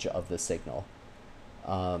voltage of the signal.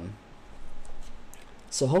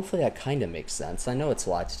 So hopefully that kind of makes sense. I know it's a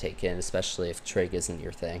lot to take in, especially if trig isn't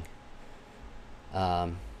your thing.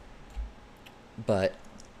 But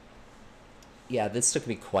yeah, this took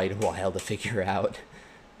me quite a while to figure out.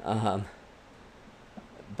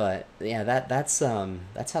 But yeah, that's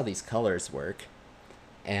how these colors work.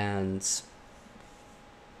 And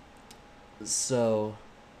so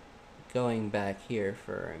going back here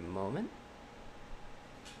for a moment,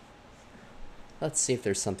 let's see if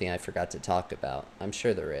there's something I forgot to talk about. I'm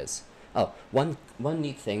sure there is. Oh, one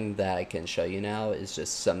neat thing that I can show you now is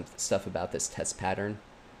just some stuff about this test pattern.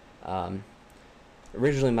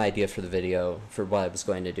 Originally my idea for the video, for what I was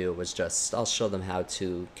going to do, was just, I'll show them how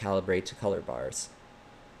to calibrate to color bars.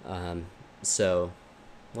 So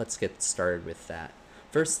let's get started with that.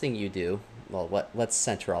 First thing you do, well, let's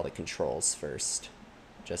center all the controls first.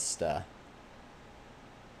 Just get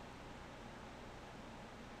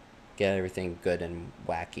everything good and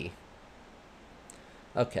wacky.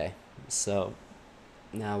 Okay, so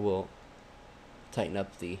now we'll tighten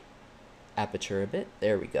up the aperture a bit.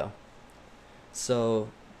 There we go. So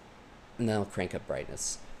now I'll crank up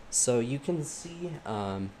brightness. So you can see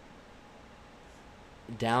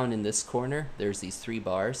down in this corner, there's these 3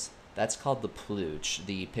 bars. That's called the pluge,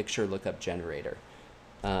 the picture lookup generator,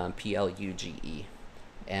 P-L-U-G-E.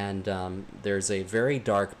 And there's a very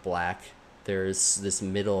dark black, there's this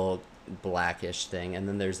middle blackish thing, and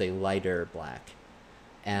then there's a lighter black.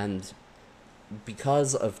 And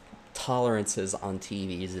because of tolerances on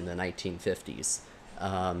TVs in the 1950s,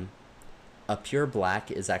 a pure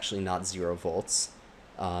black is actually not 0 volts.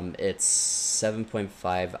 It's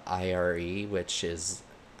 7.5 IRE, which is,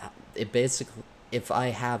 it basically, if I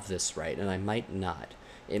have this right, and I might not,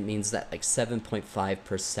 it means that like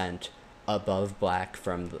 7.5% above black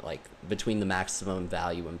from the, like between the maximum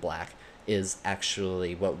value and black is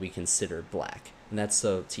actually what we consider black. And that's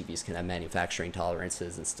so TVs can have manufacturing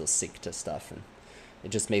tolerances and still sync to stuff, and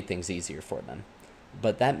it just made things easier for them.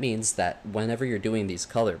 But that means that whenever you're doing these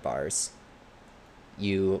color bars,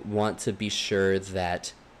 you want to be sure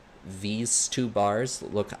that these two bars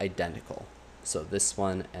look identical. So this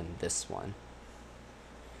one and this one.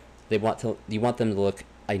 You want them to look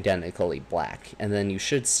identically black, and then you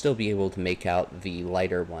should still be able to make out the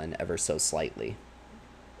lighter one ever so slightly.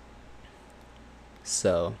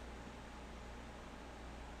 So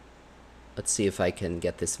let's see if I can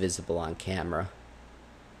get this visible on camera.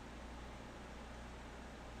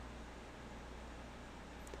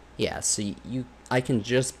 Yeah, so I can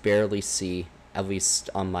just barely see, at least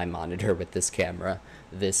on my monitor with this camera,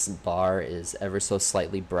 this bar is ever so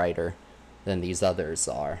slightly brighter than these others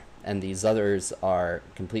are, and these others are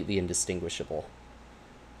completely indistinguishable.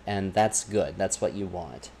 And that's good, that's what you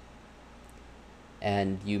want.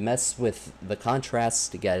 And you mess with the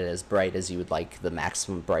contrast to get it as bright as you would like the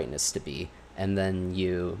maximum brightness to be, and then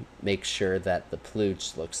you make sure that the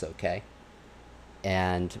plooge looks okay.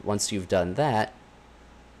 And once you've done that,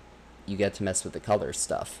 you get to mess with the color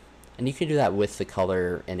stuff. And you can do that with the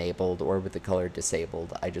color enabled or with the color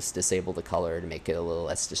disabled. I just disabled the color to make it a little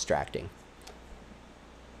less distracting,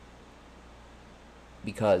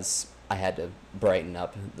 because I had to brighten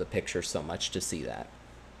up the picture so much to see that.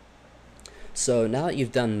 So now that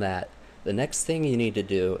you've done that, the next thing you need to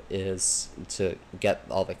do is to get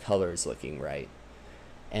all the colors looking right.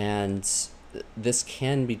 And this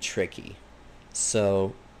can be tricky.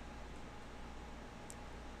 So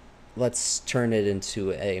let's turn it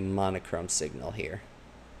into a monochrome signal here.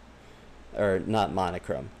 Or not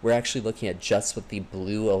monochrome. We're actually looking at just what the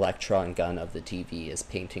blue electron gun of the TV is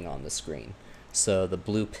painting on the screen. So the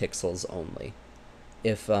blue pixels only.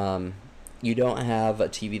 If you don't have a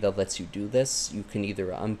TV that lets you do this, you can either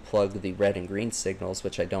unplug the red and green signals,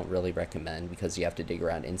 which I don't really recommend because you have to dig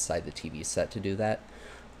around inside the TV set to do that,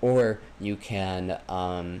 or you can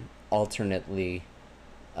alternatively,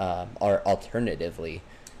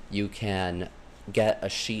 you can get a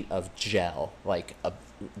sheet of gel, like a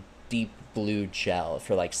deep blue gel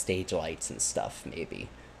for like stage lights and stuff, maybe.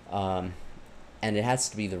 And it has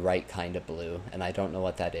to be the right kind of blue, and I don't know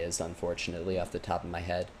what that is, unfortunately, off the top of my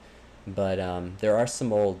head. But there are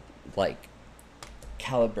some old, like,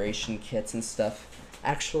 calibration kits and stuff.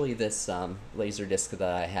 Actually, this laser disc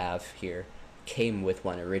that I have here came with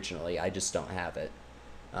one originally. I just don't have it.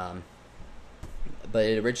 But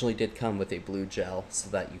it originally did come with a blue gel so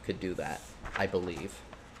that you could do that, I believe.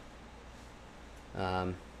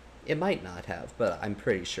 It might not have, but I'm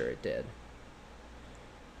pretty sure it did.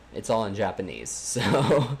 It's all in Japanese, so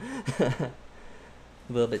a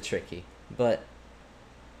little bit tricky. But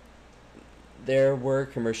there were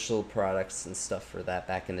commercial products and stuff for that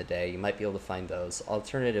back in the day. You might be able to find those.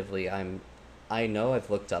 Alternatively, I know I've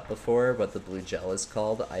looked up before what the blue gel is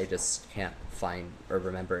called. I just can't find or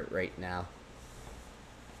remember it right now.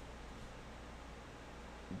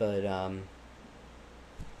 But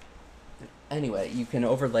anyway, you can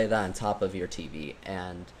overlay that on top of your TV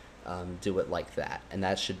and do it like that, and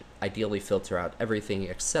that should ideally filter out everything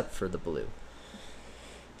except for the blue.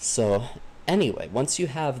 So anyway, once you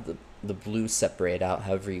have the blue separate out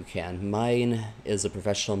however you can, mine is a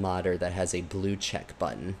professional modder that has a blue check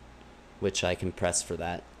button, which I can press for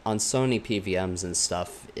that. On Sony PVMs and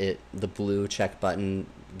stuff, the blue check button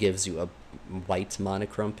gives you a white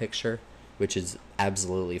monochrome picture, which is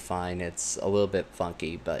absolutely fine. It's a little bit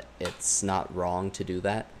funky, but it's not wrong to do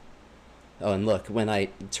that. Oh, and look, when I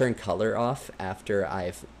turn color off after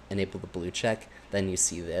I've enabled the blue check, then you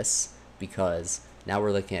see this, because now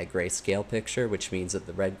we're looking at grayscale picture, which means that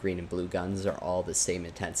the red, green, and blue guns are all the same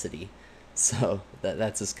intensity. So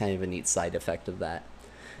that's just kind of a neat side effect of that.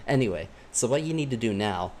 Anyway, so what you need to do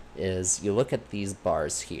now is you look at these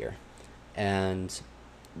bars here, and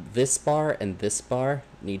this bar and this bar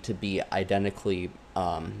need to be identically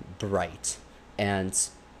bright. And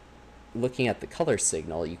looking at the color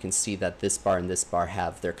signal, you can see that this bar and this bar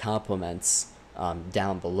have their complements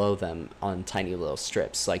down below them on tiny little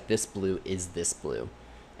strips. Like this blue is this blue,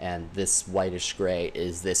 and this whitish gray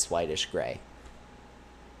is this whitish gray.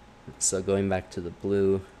 So going back to the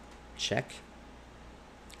blue check,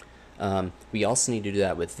 we also need to do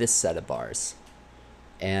that with this set of bars.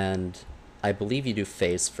 And I believe you do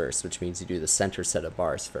phase first, which means you do the center set of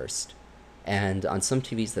bars first. And on some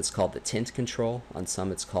TVs that's called the tint control, on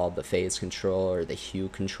some it's called the phase control or the hue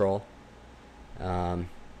control.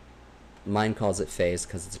 Mine calls it phase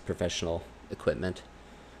because it's a professional equipment.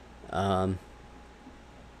 And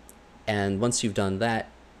once you've done that,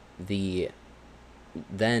 then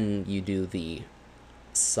you do the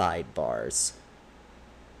sidebars.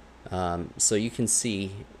 So you can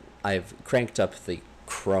see I've cranked up the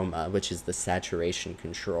chroma, which is the saturation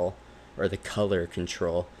control, or the color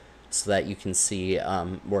control, so that you can see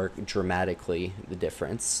more dramatically the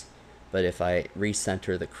difference. But if I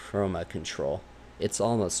recenter the chroma control, it's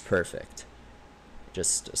almost perfect.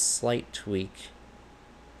 Just a slight tweak.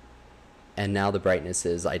 And now the brightness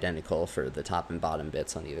is identical for the top and bottom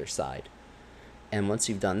bits on either side. And once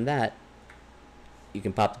you've done that, you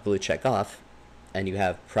can pop the blue check off, and you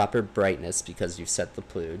have proper brightness because you've set the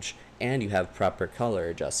plugage, and you have proper color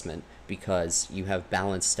adjustment because you have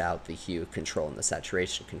balanced out the hue control and the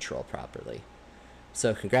saturation control properly.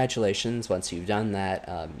 So congratulations, once you've done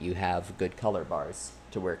that, you have good color bars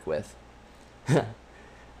to work with.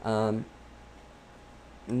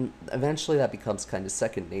 Eventually that becomes kind of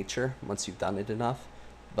second nature once you've done it enough.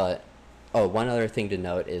 But, oh, one other thing to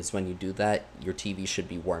note is when you do that, your TV should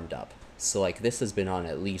be warmed up. So like this has been on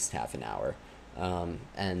at least half an hour.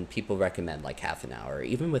 And people recommend like half an hour.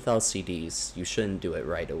 Even with LCDs, you shouldn't do it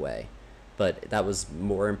right away. But that was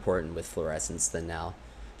more important with fluorescence than now.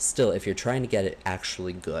 Still, if you're trying to get it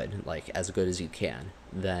actually good, like as good as you can,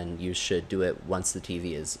 then you should do it once the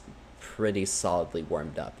TV is pretty solidly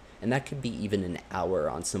warmed up. And that could be even an hour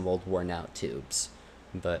on some old worn out tubes.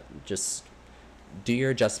 But just do your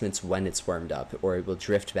adjustments when it's warmed up, or it will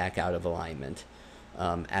drift back out of alignment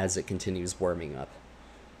as it continues warming up.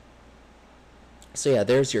 So yeah,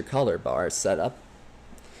 there's your color bar set up.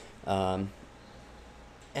 And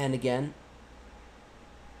again,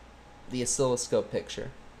 the oscilloscope picture.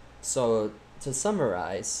 So to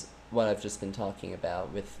summarize what I've just been talking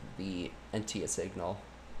about with the NTSC signal,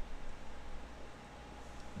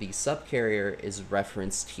 the subcarrier is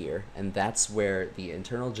referenced here, and that's where the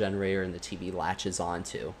internal generator in the TV latches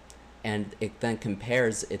onto, and it then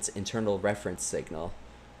compares its internal reference signal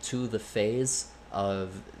to the phase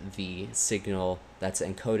of the signal that's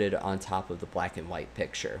encoded on top of the black and white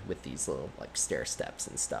picture with these little like stair steps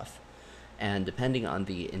and stuff. And depending on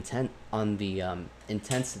the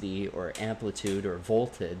intensity or amplitude or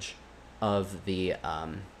voltage of the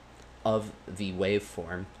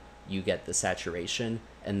waveform, you get the saturation,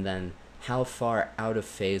 and then how far out of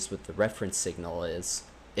phase with the reference signal it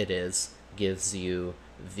is gives you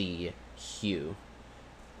the hue.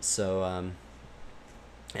 So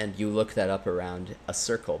and you look that up around a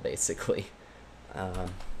circle basically. I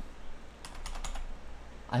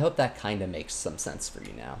hope that kind of makes some sense for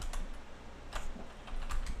you now.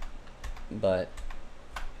 But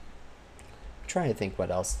I'm trying to think what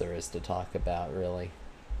else there is to talk about, really.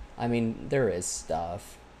 I mean, there is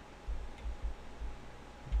stuff.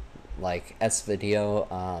 Like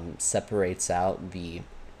S-Video separates out the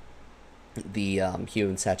hue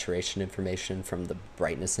and saturation information from the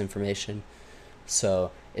brightness information.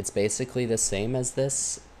 So it's basically the same as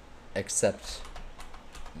this, except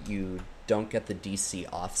you don't get the DC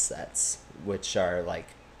offsets, which are like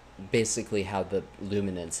basically how the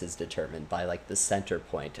luminance is determined by like the center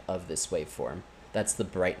point of this waveform. That's the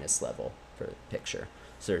brightness level for the picture.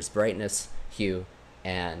 So there's brightness, hue,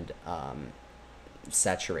 and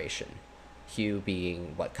saturation. Hue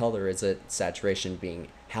being what color is it, saturation being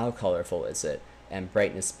how colorful is it, and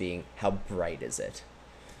brightness being how bright is it.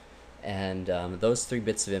 And those 3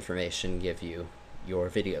 bits of information give you your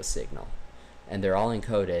video signal. And they're all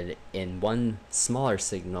encoded in one smaller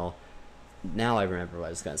signal. Now I remember what I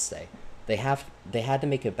was going to say. They had to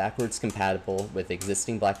make it backwards compatible with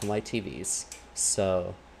existing black and white TVs.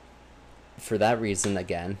 So for that reason,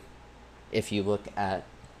 again, if you look at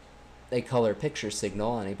a color picture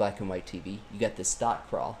signal on a black and white TV, you get this dot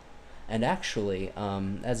crawl. And actually,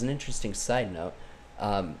 as an interesting side note,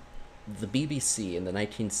 the BBC in the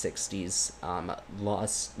 1960s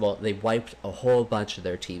they wiped a whole bunch of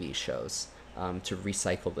their TV shows to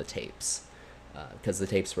recycle the tapes, because the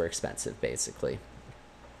tapes were expensive, basically.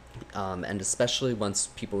 And especially once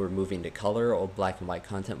people were moving to color, old black and white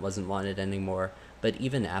content wasn't wanted anymore. But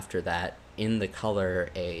even after that, in the color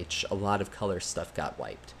age, a lot of color stuff got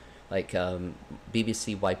wiped. Like,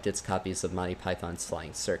 BBC wiped its copies of Monty Python's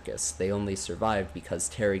Flying Circus. They only survived because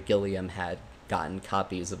Terry Gilliam had gotten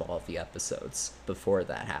copies of all of the episodes before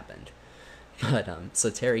that happened. But, so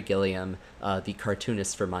Terry Gilliam, the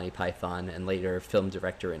cartoonist for Monty Python and later film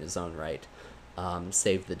director in his own right,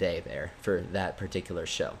 saved the day there for that particular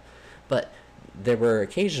show. But there were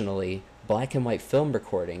occasionally black and white film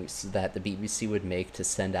recordings that the BBC would make to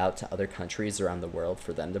send out to other countries around the world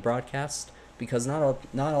for them to broadcast, because not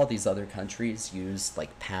all these other countries use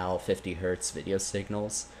like PAL 50 Hertz video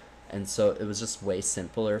signals, And so it was just way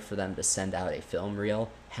simpler for them to send out a film reel,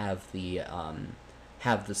 have the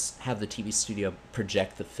TV studio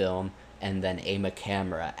project the film, and then aim a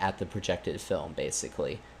camera at the projected film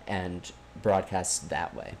basically, and broadcast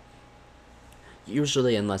that way.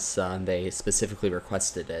 Usually, unless they specifically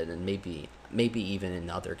requested it, and maybe even in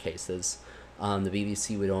other cases, the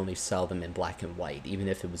BBC would only sell them in black and white, even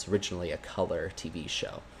if it was originally a color TV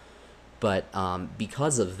show. But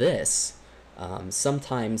because of this,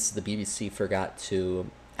 sometimes the BBC forgot to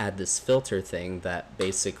add this filter thing that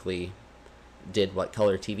basically did what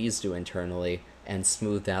color TVs do internally and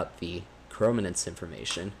smoothed out the chrominance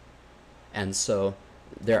information. And so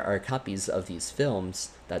there are copies of these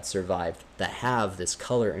films that survived that have this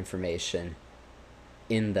color information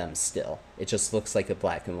in them still. It just looks like a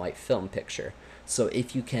black and white film picture. So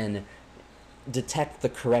if you can detect the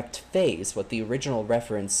correct phase, what the original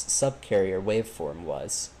reference subcarrier waveform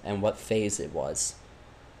was, and what phase it was,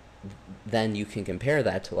 then you can compare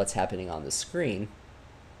that to what's happening on the screen,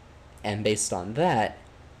 and based on that,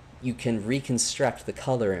 you can reconstruct the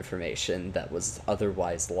color information that was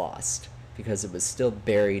otherwise lost, because it was still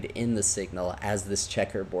buried in the signal as this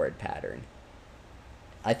checkerboard pattern.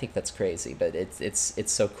 I think that's crazy, but it's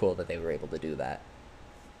so cool that they were able to do that.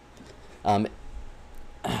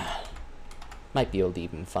 Might be able to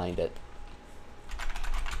even find it.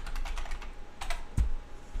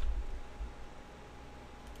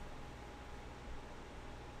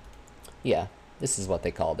 Yeah, this is what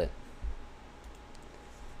they called it.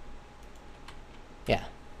 Yeah,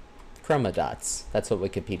 chroma dots. That's what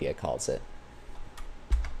Wikipedia calls it.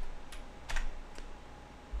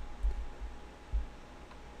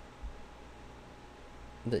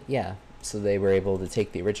 But yeah, so they were able to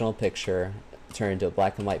take the original picture, turn into a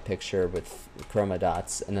black and white picture with chroma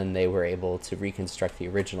dots, and then they were able to reconstruct the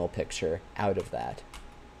original picture out of that.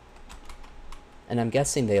 And I'm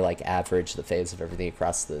guessing they like average the phase of everything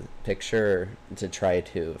across the picture to try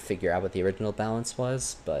to figure out what the original balance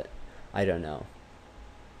was, but I don't know.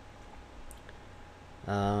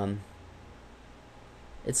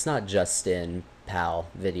 It's not just in PAL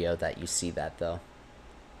video that you see that though.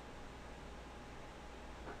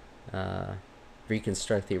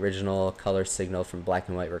 Reconstruct the original color signal from black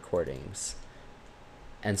and white recordings.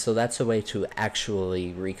 And so that's a way to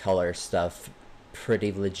actually recolor stuff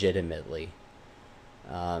pretty legitimately.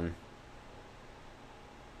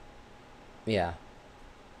 Yeah.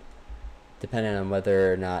 Depending on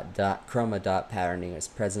whether or not chroma dot patterning is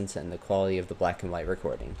present and the quality of the black and white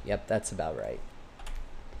recording. Yep, that's about right.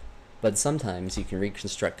 But sometimes you can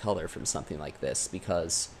reconstruct color from something like this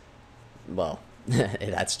because, well,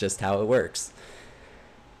 that's just how it works.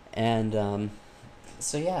 And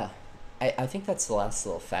so yeah, I think that's the last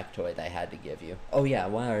little factoid I had to give you. Oh yeah,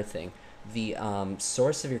 one other thing. The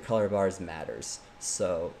source of your color bars matters.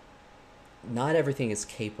 So not everything is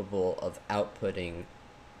capable of outputting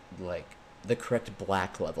like the correct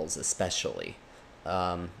black levels, especially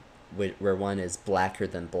where one is blacker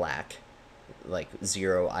than black, like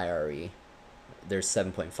 0 IRE. There's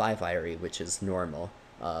 7.5 IRE, which is normal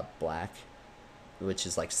black, which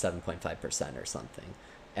is like 7.5% or something.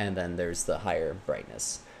 And then there's the higher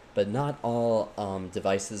brightness. But not all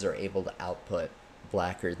devices are able to output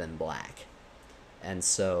blacker than black. And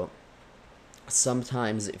so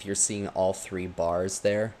sometimes if you're seeing all three bars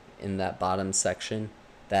there in that bottom section,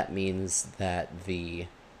 that means that the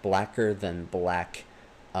blacker than black,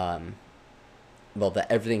 that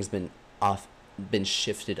everything's been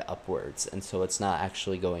shifted upwards, and so it's not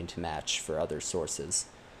actually going to match for other sources.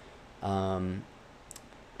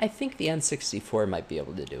 I think the N64 might be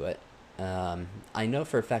able to do it. I know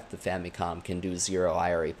for a fact the Famicom can do 0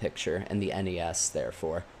 IRE picture, and the NES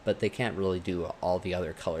therefore, but they can't really do all the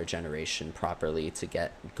other color generation properly to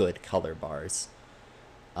get good color bars.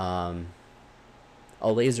 A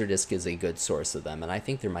Laserdisc is a good source of them, and I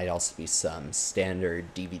think there might also be some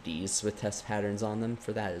standard DVDs with test patterns on them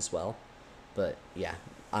for that as well. But yeah,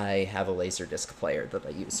 I have a Laserdisc player that I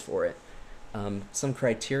use for it. Some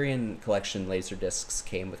Criterion Collection Laserdiscs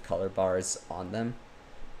came with color bars on them.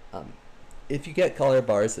 If you get color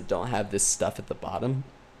bars that don't have this stuff at the bottom,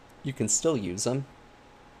 you can still use them.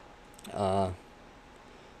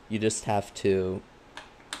 You just have to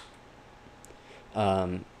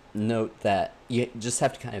note that you just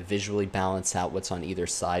have to kind of visually balance out what's on either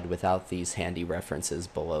side without these handy references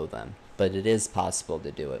below them. But it is possible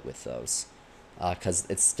to do it with those, because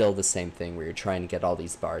it's still the same thing where you're trying to get all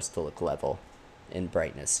these bars to look level in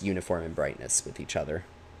brightness, uniform in brightness with each other.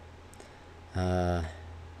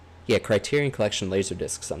 Yeah, Criterion Collection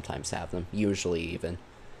Laserdiscs sometimes have them, usually even.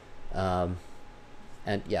 And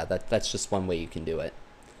yeah, that's just one way you can do it.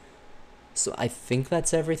 So I think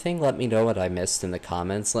that's everything. Let me know what I missed in the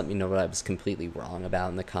comments. Let me know what I was completely wrong about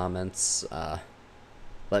in the comments.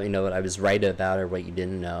 Let me know what I was right about or what you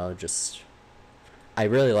didn't know. Just, I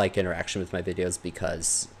really like interaction with my videos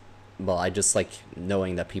because, well, I just like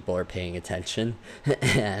knowing that people are paying attention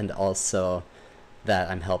and also that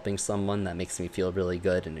I'm helping someone. That makes me feel really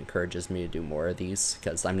good and encourages me to do more of these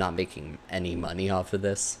because I'm not making any money off of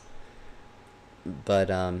this. But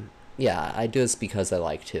yeah, I do this because I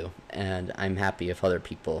like to, and I'm happy if other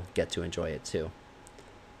people get to enjoy it too.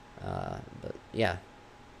 But yeah,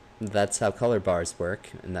 that's how color bars work,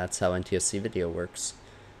 and that's how NTSC video works.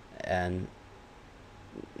 And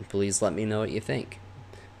please let me know what you think.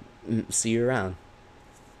 See you around.